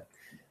host, right?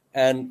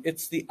 And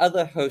it's the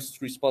other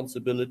host's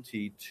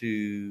responsibility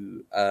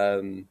to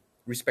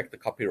respect the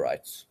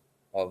copyrights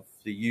of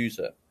the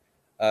user.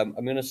 I'm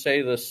going to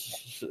say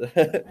this,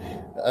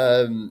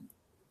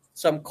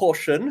 some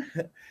caution.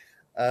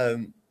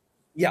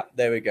 Yeah,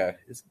 there we go.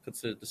 It's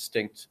considered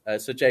distinct.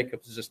 So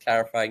Jacob is just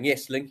clarifying,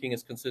 yes, linking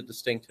is considered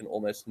distinct and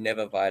almost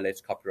never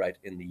violates copyright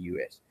in the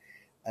US.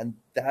 And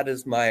that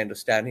is my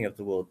understanding of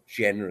the world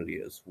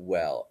generally as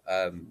well,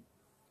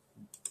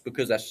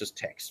 because that's just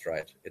text,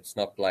 right? It's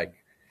not like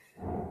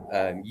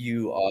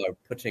you are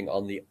putting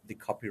on the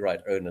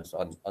copyright owners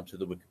onto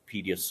the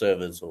Wikipedia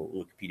servers or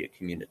Wikipedia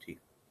community.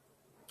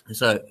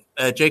 So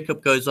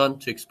Jacob goes on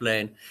to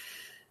explain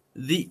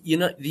the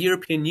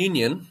European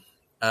Union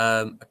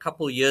a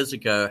couple of years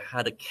ago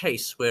had a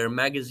case where a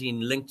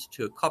magazine linked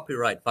to a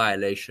copyright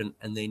violation,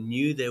 and they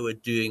knew they were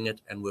doing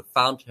it and were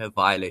found to have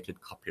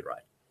violated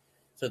copyright.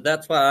 So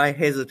that's why I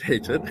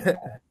hesitated.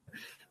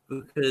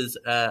 Because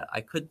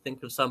I could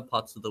think of some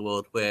parts of the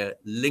world where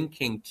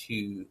linking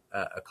to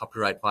a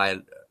copyright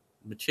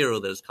material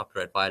that is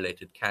copyright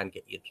violated can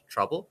get you into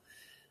trouble.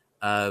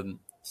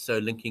 So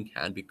linking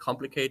can be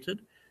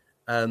complicated.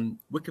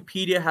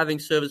 Wikipedia having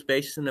servers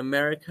based in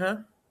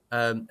America,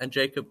 and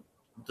Jacob,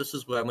 this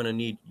is where I'm going to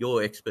need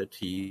your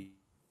expertise.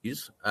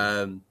 There's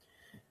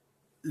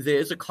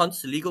a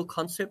legal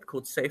concept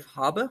called safe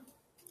harbor,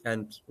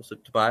 and also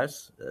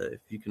Tobias, if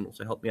you can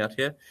also help me out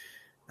here,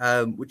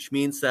 which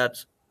means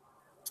that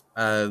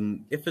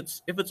if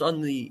it's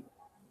on the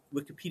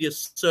Wikipedia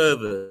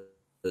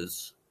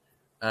servers,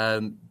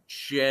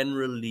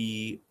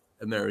 generally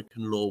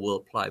American law will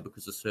apply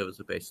because the servers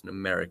are based in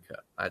America.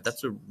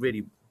 That's a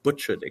really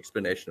butchered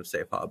explanation of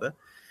safe harbor,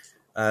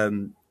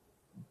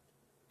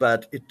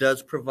 but it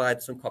does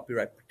provide some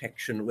copyright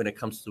protection when it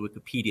comes to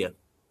Wikipedia.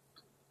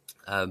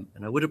 And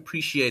I would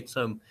appreciate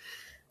some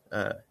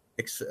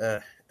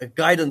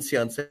guidance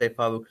here on safe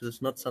harbor, because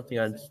it's not something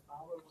I Safe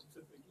harbor would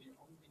typically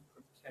only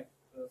protect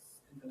the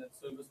internet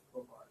service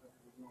provider,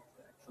 not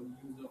the actual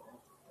user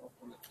of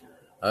the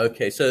material.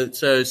 Okay,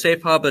 so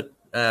safe harbor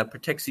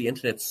protects the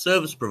internet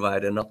service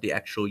provider, not the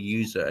actual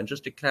user. And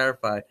just to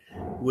clarify,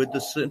 would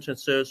the internet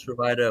service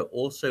provider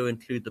also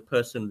include the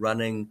person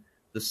running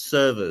the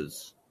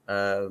servers,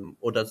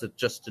 or does it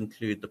just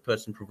include the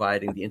person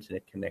providing the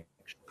internet connection?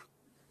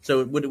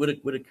 So would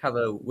it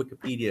cover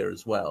Wikipedia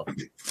as well,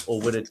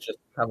 or would it just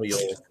cover your?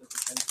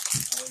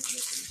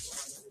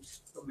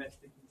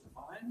 Domestically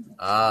defined.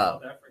 Ah.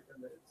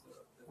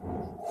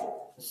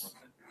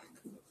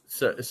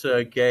 So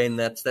again,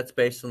 that's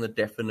based on the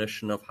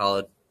definition of how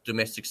a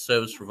domestic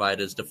service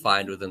provider is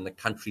defined within the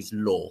country's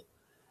law.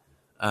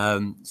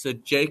 So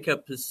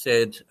Jacob has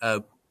said,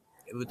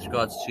 with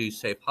regards to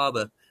safe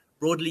harbor,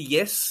 broadly,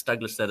 yes,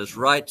 Douglas, that is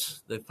right.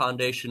 The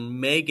foundation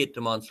may get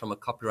demands from a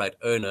copyright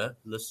owner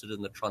listed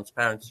in the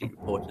transparency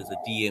report as a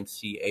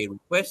DMCA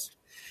request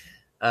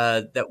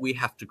that we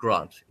have to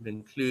grant. It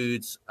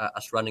includes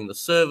us running the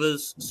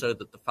servers so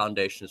that the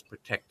foundation is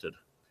protected.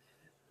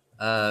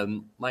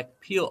 Mike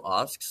Peel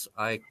asks,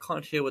 I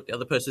can't hear what the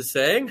other person is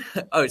saying.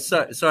 Oh,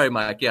 sorry,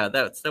 Mike. Yeah,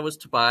 that was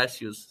Tobias.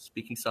 He was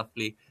speaking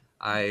softly.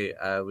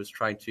 I was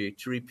trying to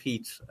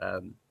repeat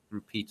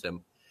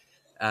him.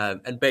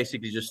 And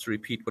basically, just to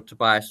repeat what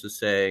Tobias was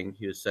saying,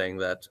 he was saying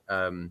that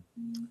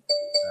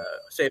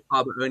safe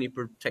harbor only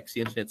protects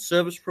the internet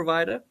service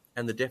provider,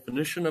 and the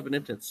definition of an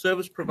internet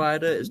service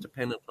provider is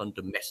dependent on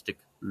domestic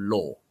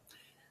law.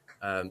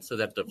 So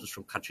that differs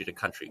from country to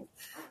country.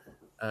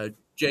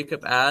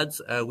 Jacob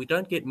adds, we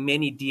don't get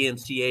many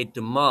DMCA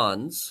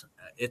demands.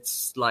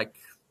 It's like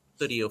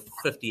 30 or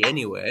 50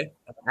 anyway,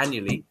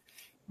 annually,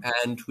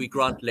 and we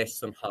grant less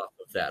than half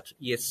of that.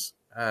 Yes,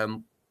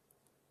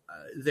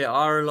 there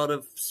are a lot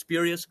of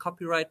spurious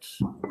copyright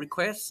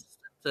requests,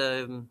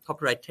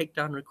 copyright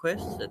takedown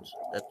requests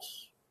that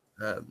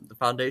the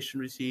foundation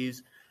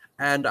receives.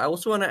 And I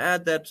also want to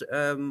add that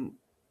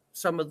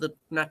some of the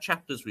NAT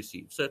chapters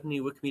receive. Certainly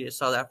Wikimedia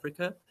South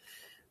Africa,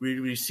 we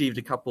received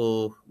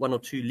one or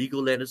two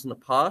legal letters in the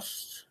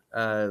past,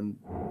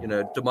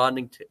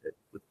 demanding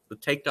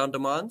with takedown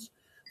demands.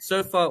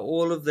 So far,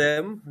 all of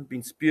them have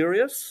been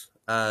spurious.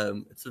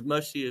 It's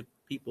mostly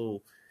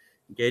people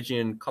engaging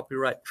in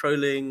copyright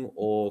trolling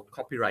or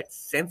copyright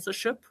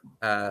censorship,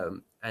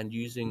 and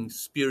using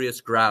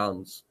spurious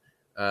grounds,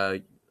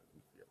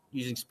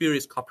 using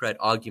spurious copyright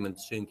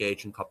arguments to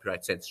engage in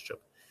copyright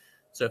censorship.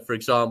 So, for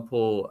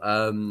example,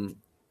 and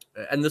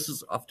this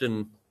is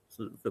often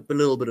sort of a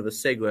little bit of a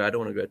segue. I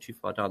don't want to go too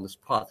far down this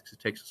path because it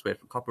takes us away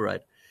from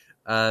copyright.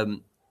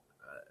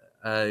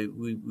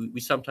 We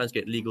sometimes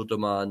get legal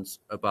demands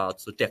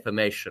about sort of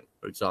defamation,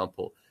 for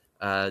example,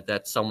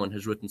 that someone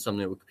has written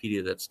something on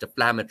Wikipedia that's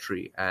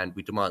defamatory, and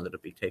we demand that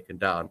it be taken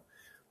down.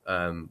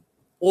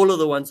 All of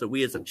the ones that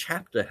we as a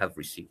chapter have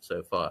received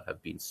so far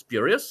have been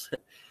spurious,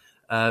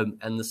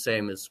 and the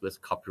same is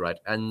with copyright.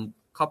 And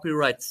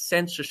copyright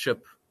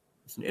censorship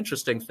is an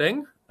interesting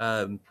thing,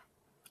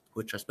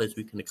 which I suppose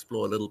we can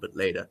explore a little bit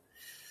later.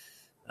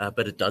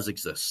 But it does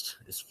exist.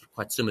 It's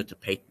quite similar to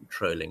patent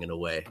trolling in a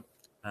way.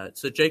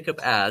 So Jacob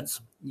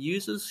adds,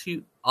 users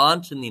who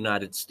aren't in the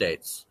United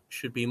States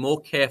should be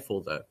more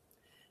careful, though.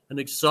 An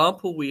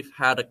example, we've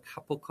had a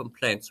couple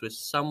complaints where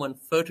someone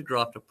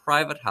photographed a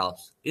private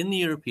house in the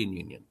European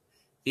Union.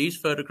 These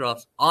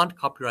photographs aren't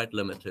copyright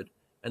limited,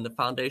 and the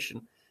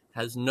foundation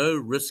has no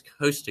risk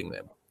hosting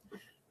them.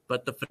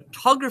 But the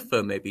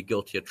photographer may be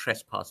guilty of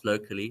trespass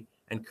locally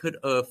and could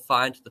owe a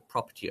fine to the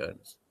property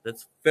owners.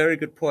 That's a very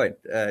good point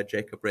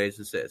Jacob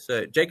raises there.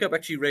 So Jacob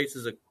actually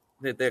raises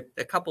there are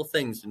a couple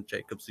things in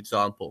Jacob's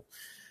example.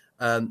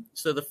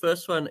 So the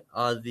first one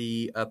are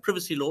the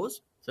privacy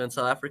laws. So in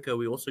South Africa,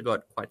 we also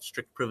got quite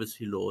strict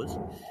privacy laws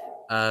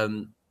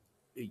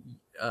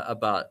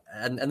about,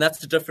 and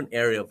that's a different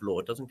area of law.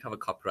 It doesn't cover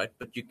copyright,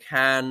 but you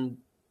can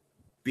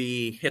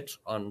be hit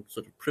on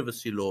sort of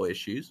privacy law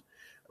issues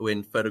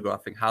when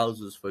photographing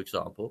houses, for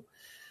example.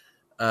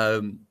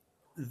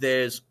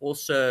 There's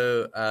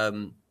also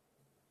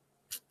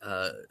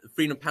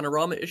freedom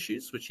panorama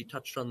issues, which he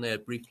touched on there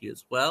briefly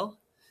as well.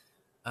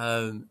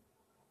 And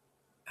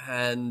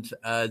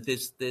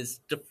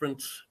there's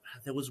different.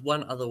 There was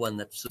one other one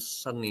that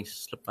just suddenly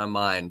slipped my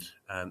mind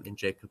in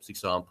Jacob's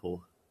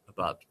example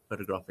about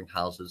photographing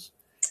houses.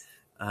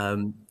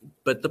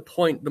 But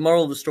the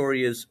moral of the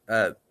story is,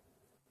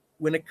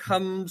 when it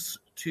comes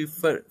to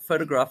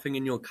photographing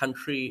in your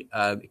country,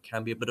 it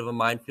can be a bit of a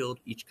minefield.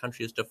 Each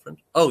country is different.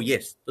 Oh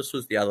yes, this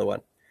was the other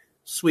one.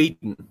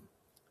 Sweden,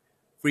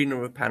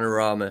 freedom of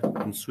panorama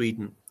in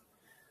Sweden.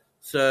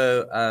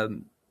 So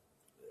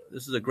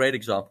this is a great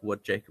example of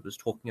what Jacob was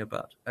talking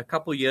about. A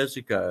couple of years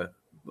ago,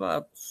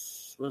 about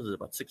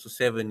 6 or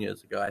 7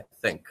 years ago, I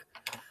think,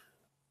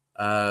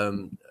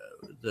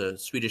 the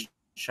Swedish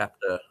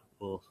chapter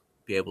will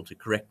be able to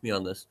correct me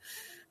on this,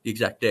 the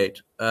exact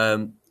date.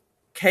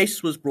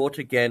 Case was brought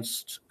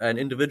against an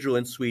individual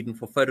in Sweden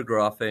for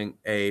photographing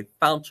a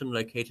fountain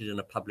located in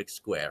a public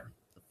square.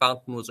 The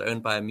fountain was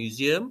owned by a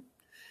museum.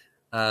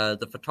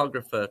 The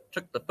photographer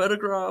took the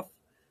photograph,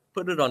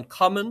 put it on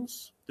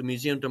Commons. The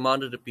museum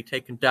demanded it be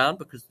taken down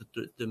because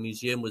the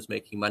museum was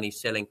making money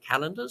selling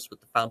calendars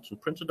with the fountain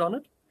printed on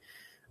it.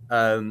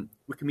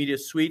 Wikimedia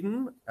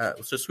Sweden.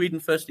 So Sweden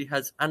firstly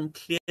has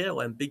unclear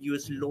or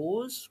ambiguous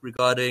laws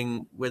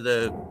regarding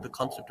whether the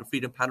concept of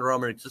freedom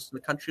panorama exists in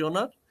the country or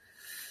not.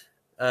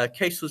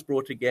 Case was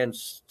brought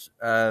against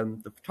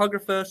the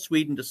photographer.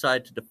 Sweden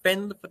decided to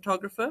defend the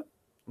photographer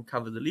and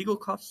cover the legal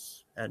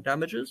costs and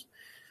damages.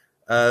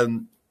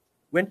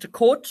 Went to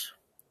court.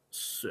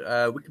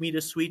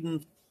 Wikimedia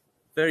Sweden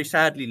very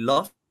sadly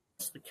lost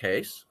the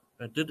case.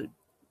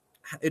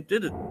 It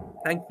did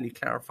thankfully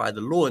clarify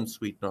the law in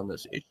Sweden on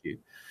this issue.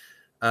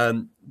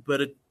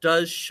 But it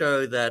does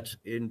show that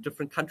in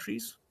different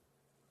countries,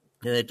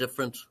 there are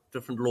different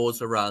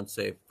laws around,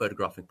 say,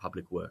 photographing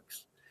public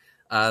works.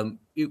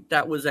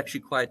 That was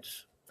actually quite.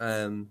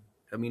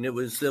 There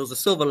was a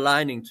silver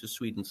lining to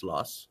Sweden's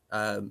loss,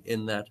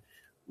 in that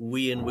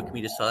we in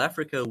Wikimedia South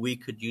Africa, we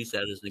could use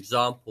that as an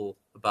example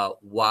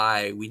about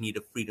why we need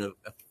a freedom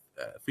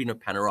of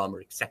panorama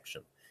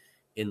exception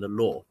in the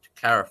law to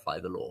clarify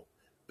the law,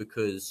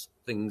 because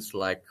things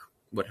like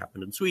what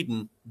happened in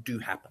Sweden do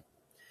happen.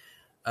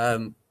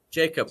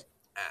 Jacob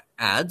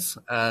adds,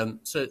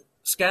 so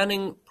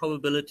scanning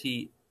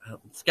probably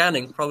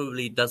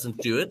doesn't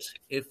do it.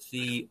 If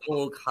the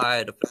org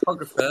hired a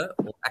photographer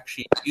or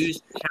actually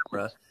used the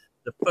camera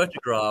to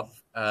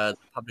photograph the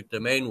public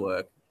domain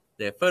work,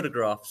 their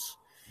photographer's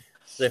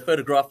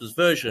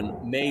version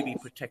may be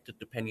protected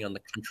depending on the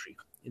country.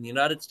 In the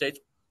United States,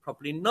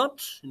 probably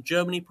not. In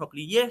Germany,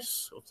 probably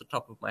yes, off the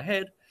top of my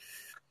head.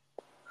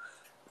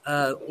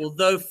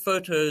 Although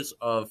photos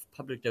of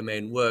public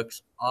domain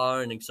works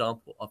are an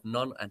example of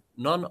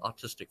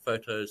non-artistic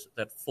photos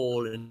that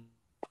fall into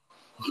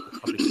the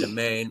public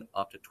domain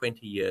after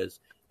 20 years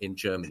in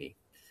Germany.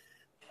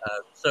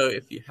 So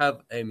if you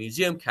have a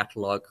museum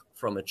catalog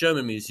from a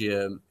German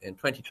museum in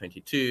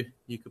 2022,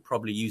 you could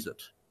probably use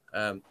it.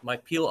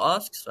 Mike Peel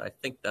asks, I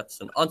think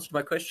that's an answer to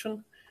my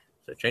question.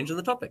 So changing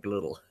the topic a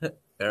little.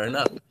 Fair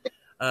enough.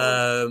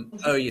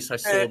 Oh, yes, I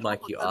saw,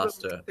 Mike, you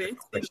asked a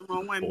question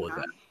before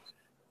that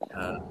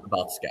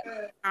about scam.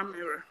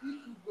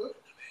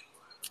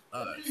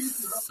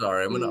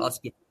 Sorry, I'm going to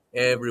ask if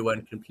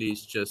everyone can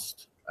please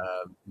just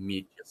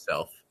mute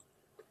yourself.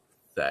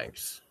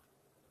 Thanks.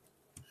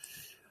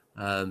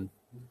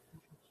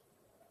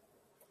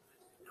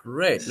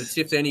 Great. Let's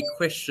see if there are any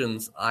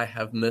questions I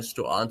have missed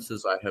or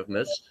answers I have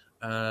missed.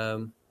 I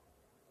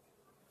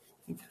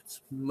think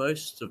that's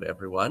most of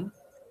everyone.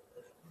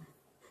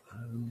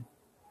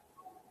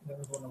 There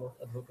was one about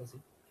advocacy.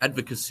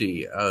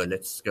 Advocacy. Oh,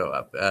 let's go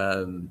up.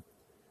 Not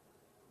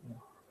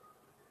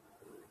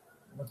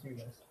you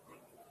guys.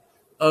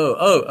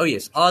 Oh,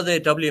 yes. Are there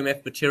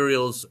WMF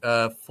materials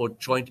for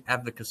joint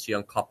advocacy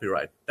on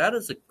copyright? That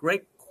is a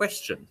great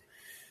question.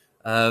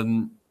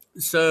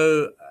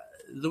 So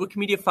the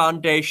Wikimedia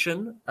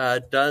Foundation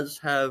does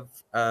have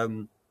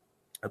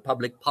a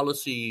public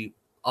policy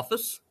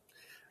office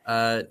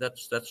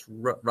that's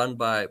run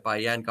by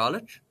Jan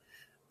Garlich.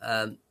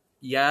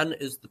 Jan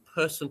is the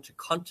person to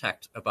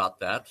contact about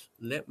that.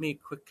 Let me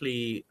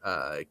quickly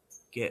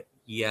get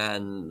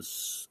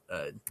Jan's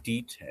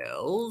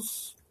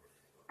details.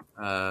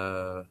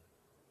 Rather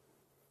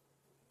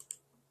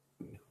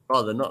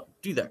not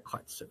do that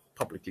quite so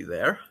publicly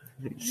there.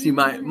 You see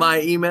my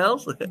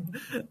emails?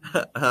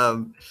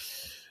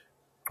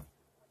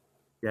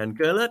 Jan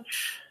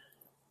Gerlich.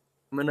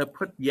 I'm going to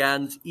put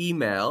Jan's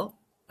email.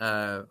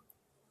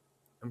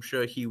 I'm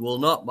sure he will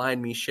not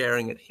mind me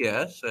sharing it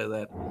here so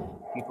that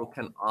people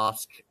can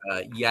ask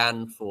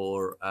Jan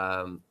for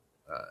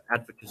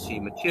advocacy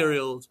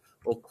materials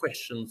or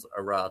questions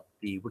around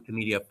the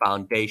Wikimedia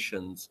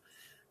Foundation's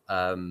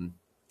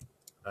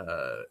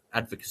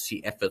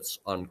advocacy efforts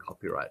on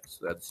copyright.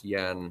 So that's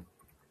Jan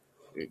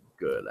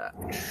Gerlach,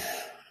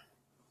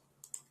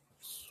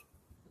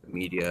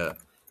 Media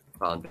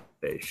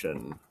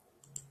Foundation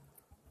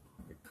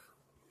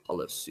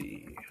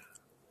Policy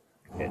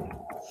Head.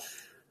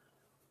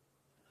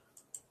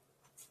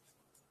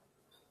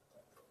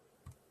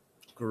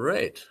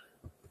 Great.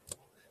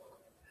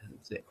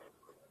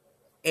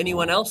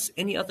 Anyone else?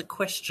 Any other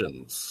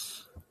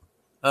questions?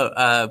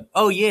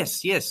 Oh,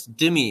 yes.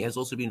 Dimi has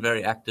also been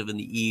very active in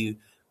the EU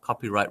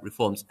copyright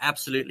reforms.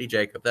 Absolutely,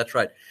 Jacob. That's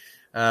right.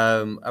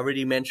 I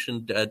already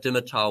mentioned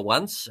Dimitar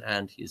once,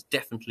 and he's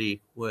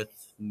definitely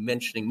worth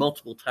mentioning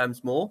multiple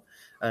times more.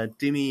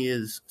 Dimi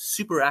is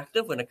super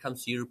active when it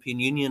comes to European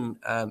Union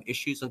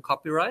issues and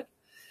copyright.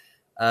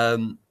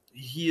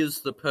 He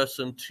is the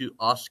person to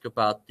ask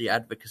about the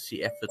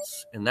advocacy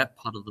efforts in that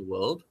part of the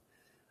world.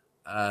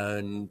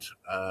 And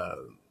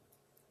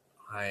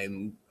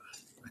I'm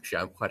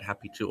quite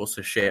happy to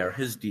also share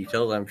his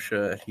details. I'm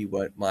sure he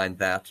won't mind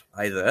that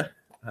either.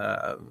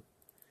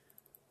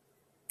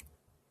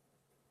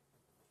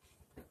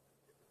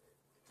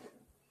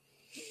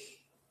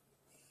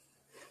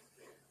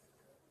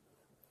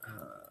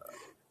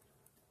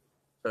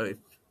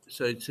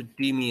 So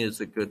Dimi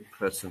is a good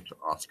person to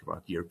ask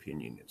about the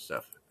European Union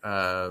stuff.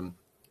 Add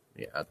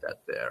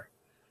that there.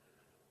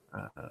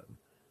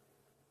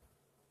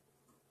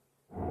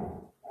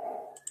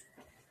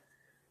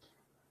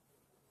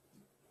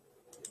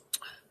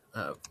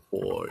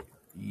 For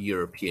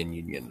European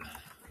Union.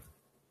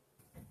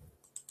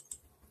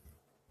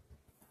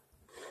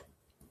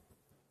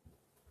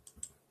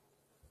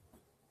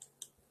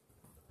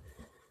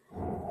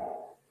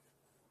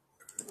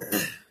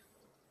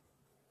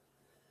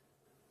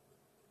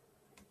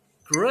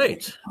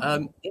 Great.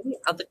 Any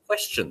other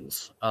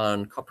questions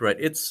on copyright?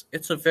 It's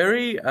a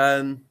very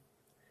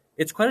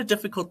it's quite a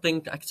difficult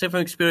thing. I can say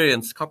from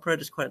experience, copyright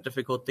is quite a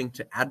difficult thing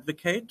to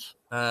advocate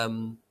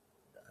on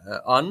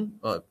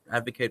or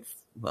advocate.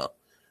 Well,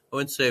 I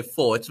wouldn't say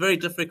for. It's a very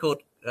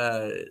difficult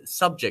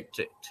subject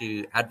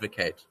to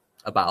advocate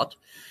about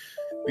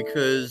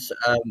because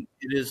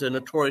it is a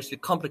notoriously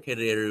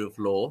complicated area of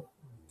law.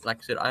 Like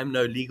I said, I'm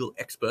no legal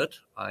expert.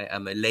 I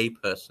am a lay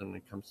person when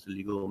it comes to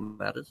legal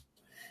matters.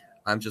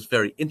 I'm just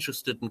very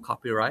interested in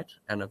copyright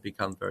and I've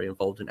become very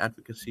involved in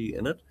advocacy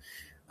in it.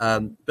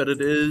 But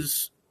it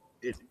is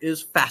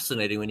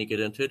fascinating when you get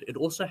into it. It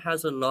also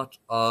has a lot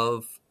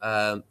of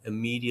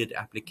immediate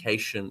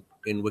application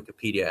in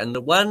Wikipedia. And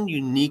the one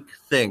unique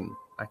thing,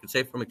 I can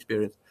say from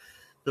experience,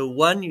 the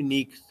one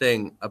unique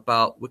thing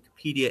about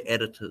Wikipedia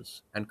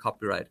editors and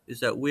copyright is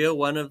that we are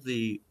one of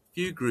the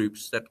few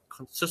groups that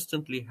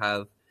consistently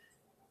have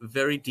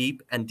very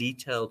deep and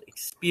detailed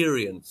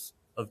experience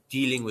of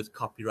dealing with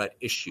copyright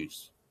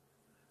issues.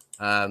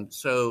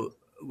 So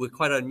we're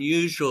quite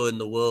unusual in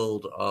the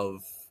world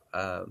of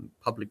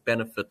public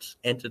benefit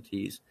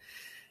entities,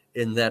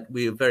 in that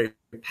we are very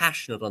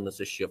passionate on this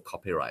issue of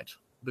copyright,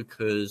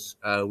 because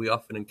we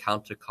often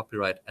encounter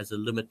copyright as a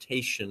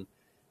limitation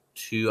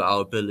to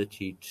our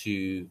ability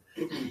to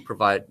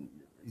provide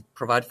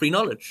free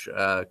knowledge,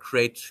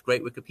 create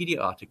great Wikipedia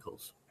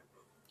articles,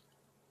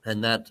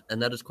 and that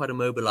is quite a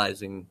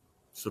mobilizing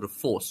sort of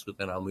force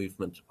within our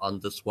movement on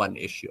this one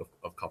issue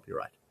of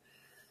copyright.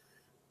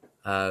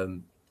 I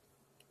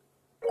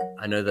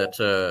know that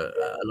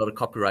a lot of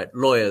copyright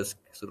lawyers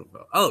sort of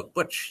go, "Oh,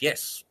 Butch,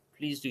 yes,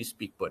 please do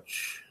speak,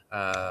 Butch."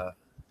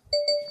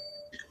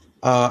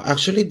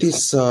 Actually,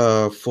 this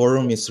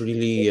forum is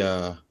really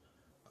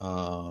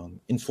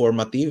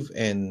informative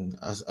and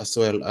as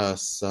well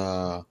as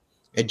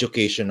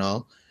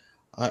educational.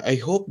 I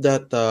hope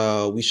that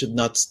we should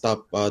not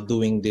stop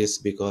doing this,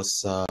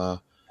 because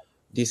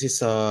this is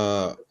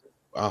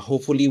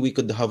hopefully we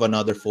could have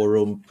another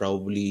forum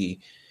probably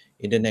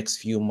in the next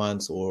few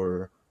months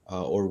or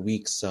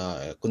weeks,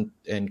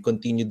 and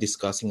continue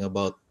discussing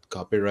about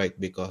copyright,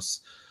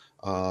 because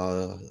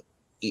uh,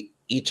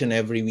 each and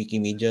every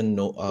Wikimedia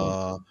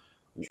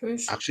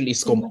actually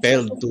is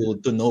compelled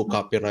to know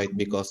copyright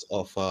because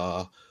of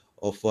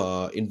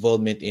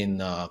involvement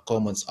in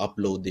commons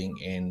uploading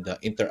and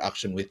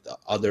interaction with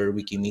other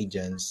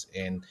Wikimedians,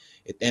 and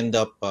it end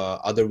up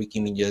other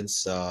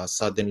Wikimedians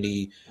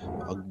suddenly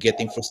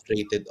getting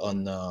frustrated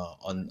on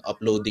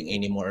uploading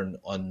anymore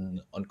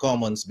on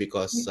commons,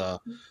 because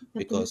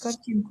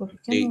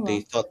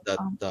they thought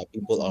that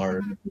people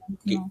are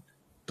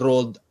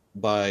trolled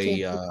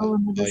by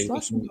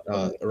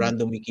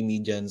random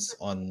Wikimedians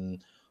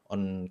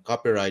on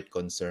copyright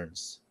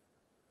concerns.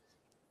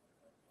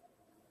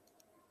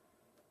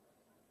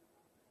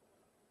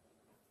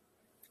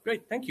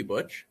 Great, thank you,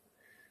 Butch.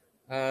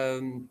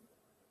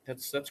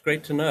 That's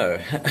great to know.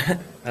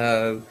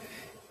 uh,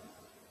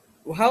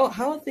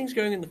 how are things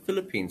going in the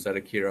Philippines? Out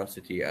of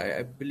curiosity,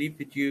 I believe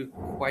that you're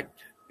quite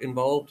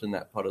involved in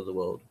that part of the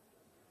world.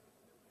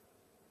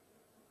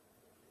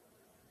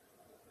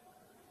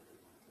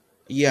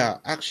 Yeah,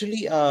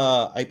 actually,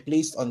 I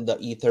placed on the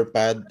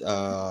Etherpad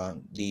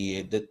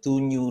the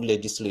two new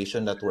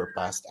legislation that were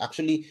passed.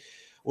 Actually,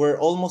 we're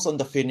almost on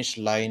the finish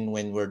line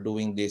when we're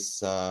doing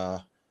this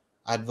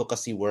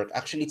advocacy work.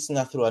 Actually, it's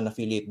not through an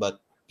affiliate, but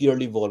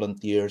purely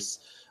volunteers.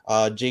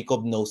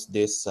 Jacob knows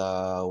this.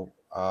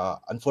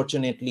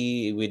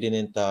 Unfortunately, we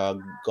didn't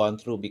gone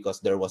through because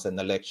there was an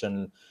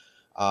election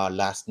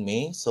last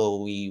May. So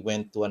we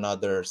went to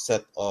another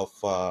set of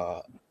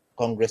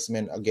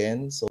congressmen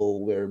again. So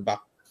we're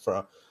back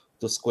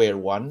to square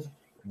one.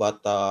 But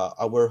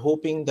we're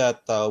hoping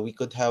that we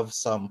could have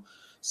some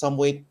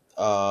way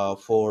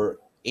for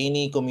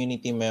any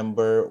community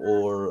member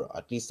or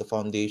at least the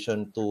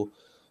foundation to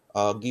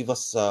give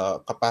us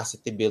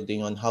capacity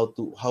building on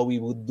how we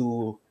would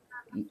do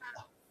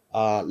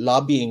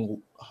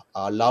lobbying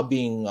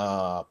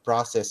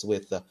process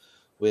with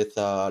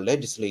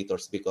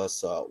legislators,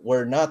 because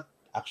we're not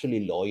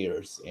actually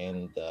lawyers,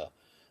 and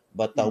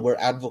but we're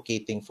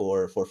advocating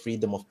for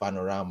freedom of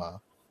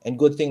panorama. And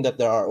good thing that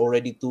there are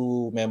already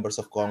two members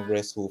of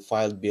Congress who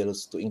filed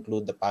bills to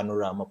include the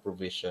panorama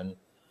provision.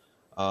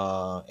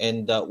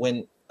 And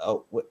when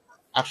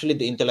actually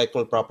the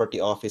Intellectual Property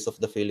Office of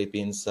the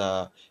Philippines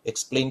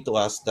explained to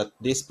us that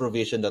this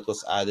provision that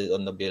was added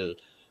on the bill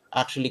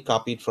actually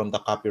copied from the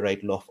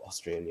copyright law of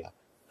Australia.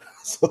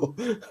 So,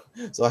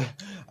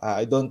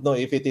 I don't know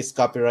if it is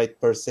copyright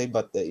per se,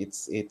 but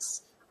it's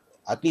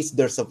at least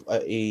there's a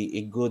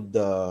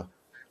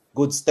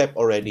good step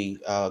already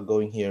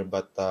going here.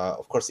 But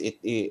of course,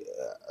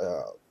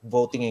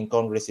 voting in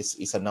Congress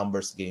is a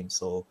numbers game.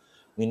 So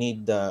we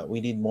need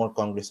more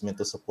congressmen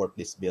to support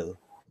this bill.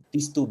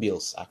 These two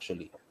bills,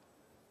 actually.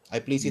 I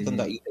place it on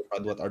the Mm.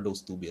 Etherpad. What are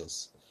those two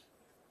bills?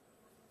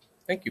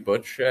 Thank you,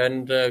 Butch,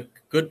 and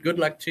good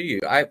luck to you.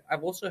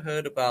 I've also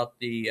heard about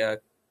the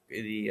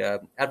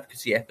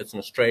advocacy efforts in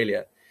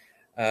Australia.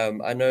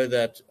 I know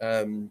that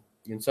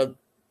in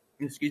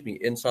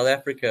South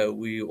Africa,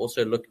 we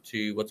also look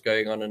to what's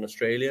going on in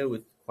Australia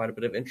with quite a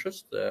bit of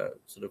interest,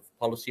 sort of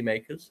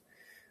policymakers.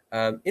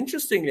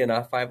 Interestingly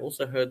enough, I've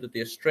also heard that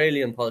the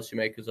Australian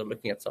policymakers are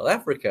looking at South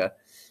Africa,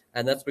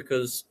 and that's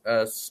because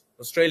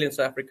Australia and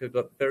South Africa have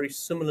got very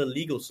similar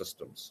legal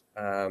systems,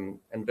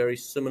 and very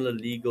similar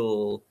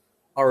legal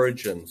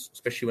origins,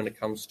 especially when it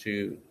comes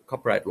to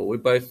copyright law. We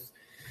both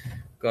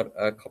got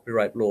a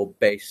copyright law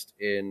based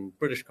in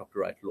British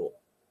copyright law.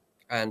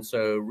 And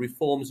so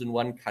reforms in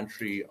one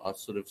country are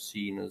sort of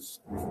seen as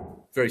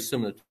very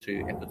similar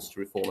to efforts to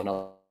reform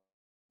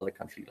another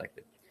country. Like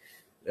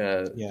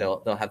Yeah,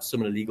 they'll have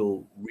similar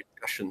legal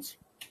repercussions.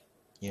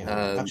 yeah.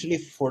 Um, Actually,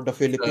 for the so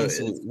Philippines,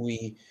 it's,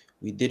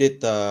 we did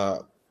it.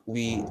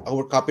 We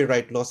Our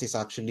copyright laws is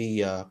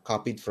actually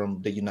copied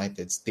from the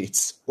United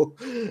States. So,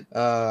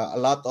 a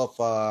lot of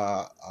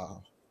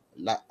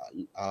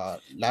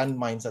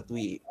landmines that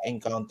we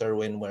encounter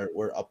when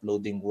we're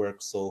uploading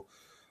work. So,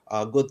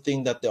 good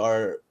thing that there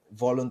are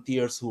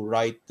volunteers who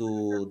write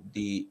to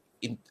the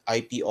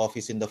IP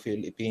office in the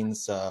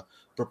Philippines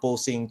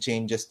proposing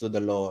changes to the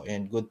law,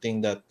 and good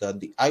thing that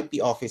the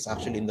IP office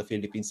actually in the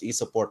Philippines is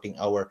supporting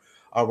our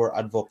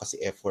advocacy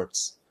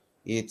efforts.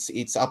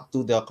 It's up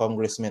to the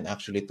congressman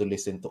actually to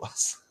listen to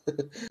us.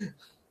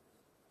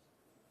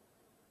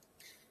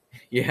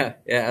 Yeah,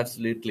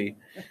 absolutely.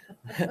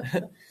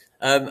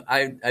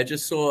 I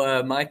just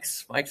saw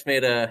Mike's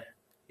made a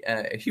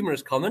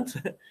humorous comment.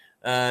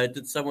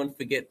 Did someone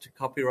forget to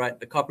copyright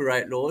the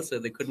copyright law so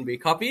they couldn't be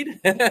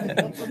copied?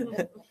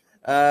 Believe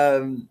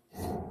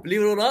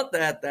it or not,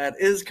 that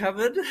is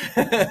covered.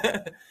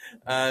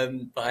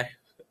 By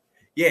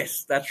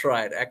yes, that's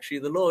right. Actually,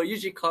 the law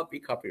usually can't be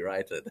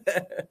copyrighted,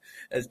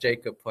 as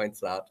Jacob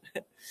points out,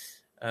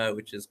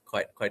 which is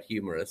quite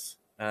humorous.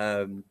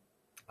 I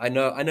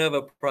know of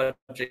a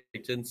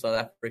project in South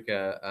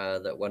Africa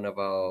that one of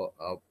our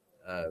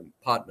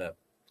partner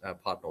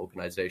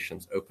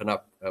organizations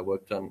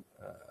worked on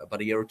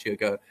about a year or two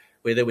ago,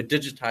 where they were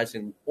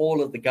digitizing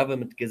all of the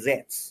government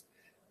gazettes,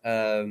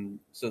 so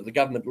the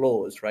government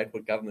laws, right,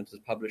 what government is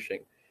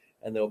publishing,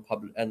 and they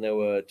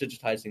were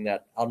digitizing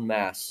that en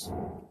masse,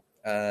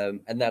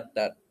 and that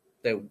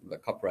the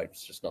copyright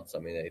was just not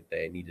something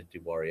they needed to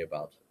worry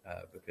about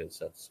because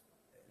that's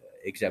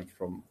exempt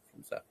from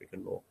South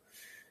African law.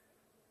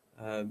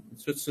 In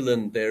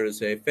Switzerland, there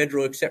is a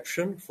federal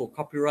exception for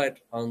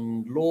copyright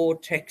on law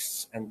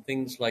texts and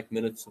things like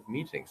minutes of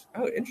meetings.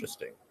 Oh,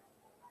 interesting.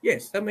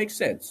 Yes, that makes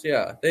sense.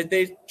 Yeah,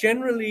 they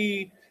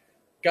generally,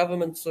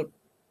 governments are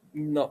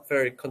not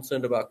very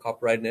concerned about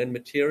copyright and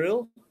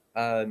material.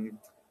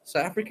 South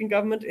African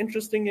government,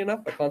 interestingly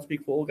enough, I can't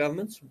speak for all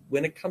governments,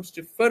 when it comes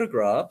to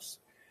photographs,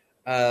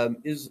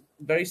 is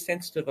very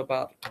sensitive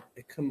about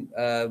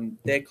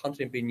their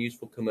content being used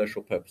for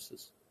commercial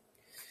purposes.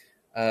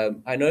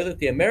 I know that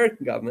the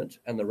American government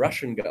and the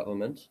Russian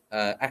government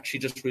actually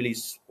just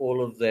release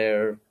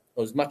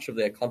as much of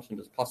their content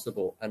as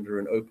possible under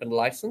an open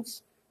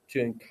license to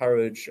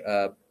encourage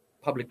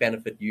public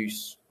benefit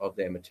use of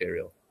their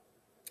material.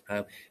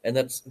 And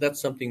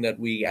that's something that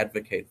we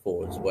advocate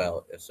for as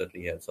well,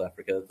 certainly here in South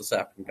Africa, that the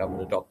South African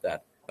government adopt a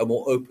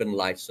more open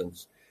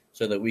license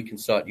so that we can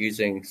start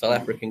using South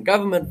African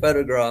government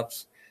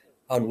photographs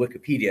on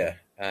Wikipedia.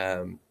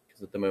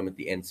 At the moment,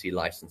 the NC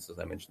license, as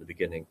I mentioned at the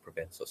beginning,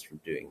 prevents us from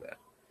doing that.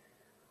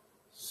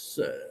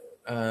 So,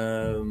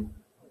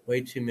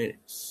 way too many.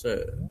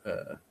 So,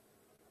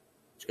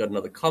 just got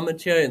another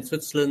comment here. In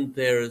Switzerland,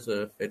 there is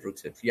a federal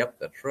exception. Yep,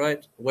 that's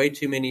right. Way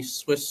too many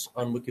Swiss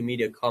on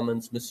Wikimedia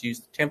Commons misuse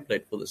the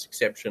template for this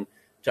exception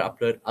to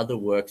upload other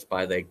works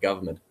by their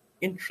government.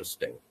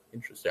 Interesting.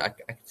 I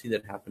can see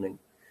that happening.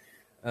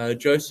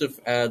 Joseph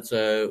adds,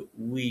 do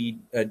we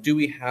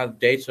have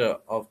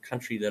data of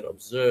country that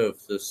observe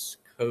this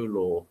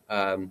law,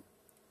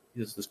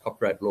 this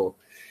copyright law?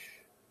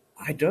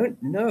 I don't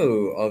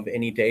know of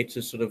any data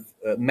sort of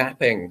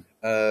mapping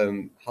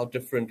how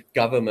different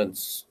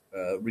governments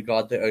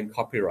regard their own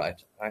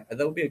copyright.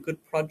 That would be a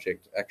good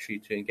project actually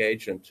to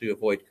engage in to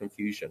avoid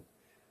confusion.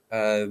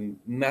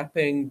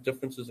 Mapping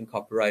differences in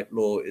copyright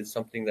law is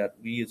something that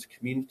we as a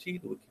community,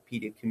 the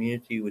Wikipedia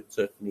community, would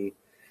certainly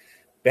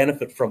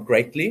benefit from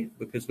greatly,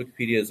 because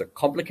Wikipedia is a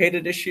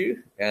complicated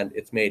issue and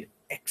it's made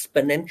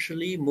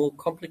exponentially more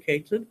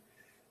complicated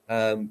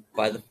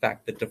by the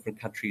fact that different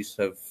countries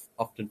have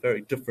often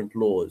very different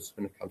laws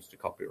when it comes to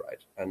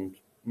copyright, and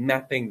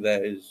mapping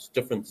those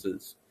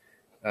differences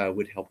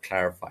would help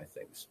clarify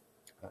things,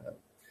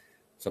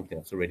 something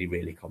that's already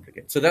really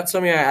complicated. So that's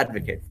something I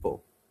advocate for.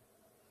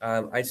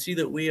 I see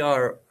that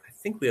I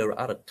think we are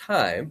out of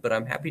time, but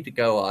I'm happy to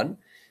go on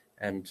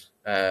and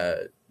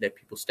let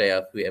people stay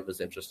up, whoever's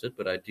interested,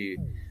 but I do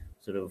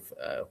sort of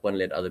want to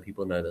let other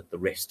people know that the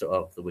rest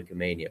of the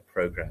Wikimania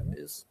program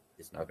is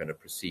now going to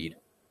proceed.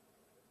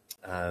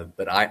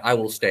 But I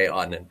will stay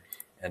on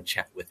and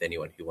chat with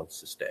anyone who wants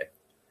to stay.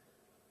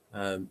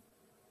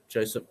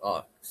 Joseph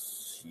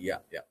asks, yeah.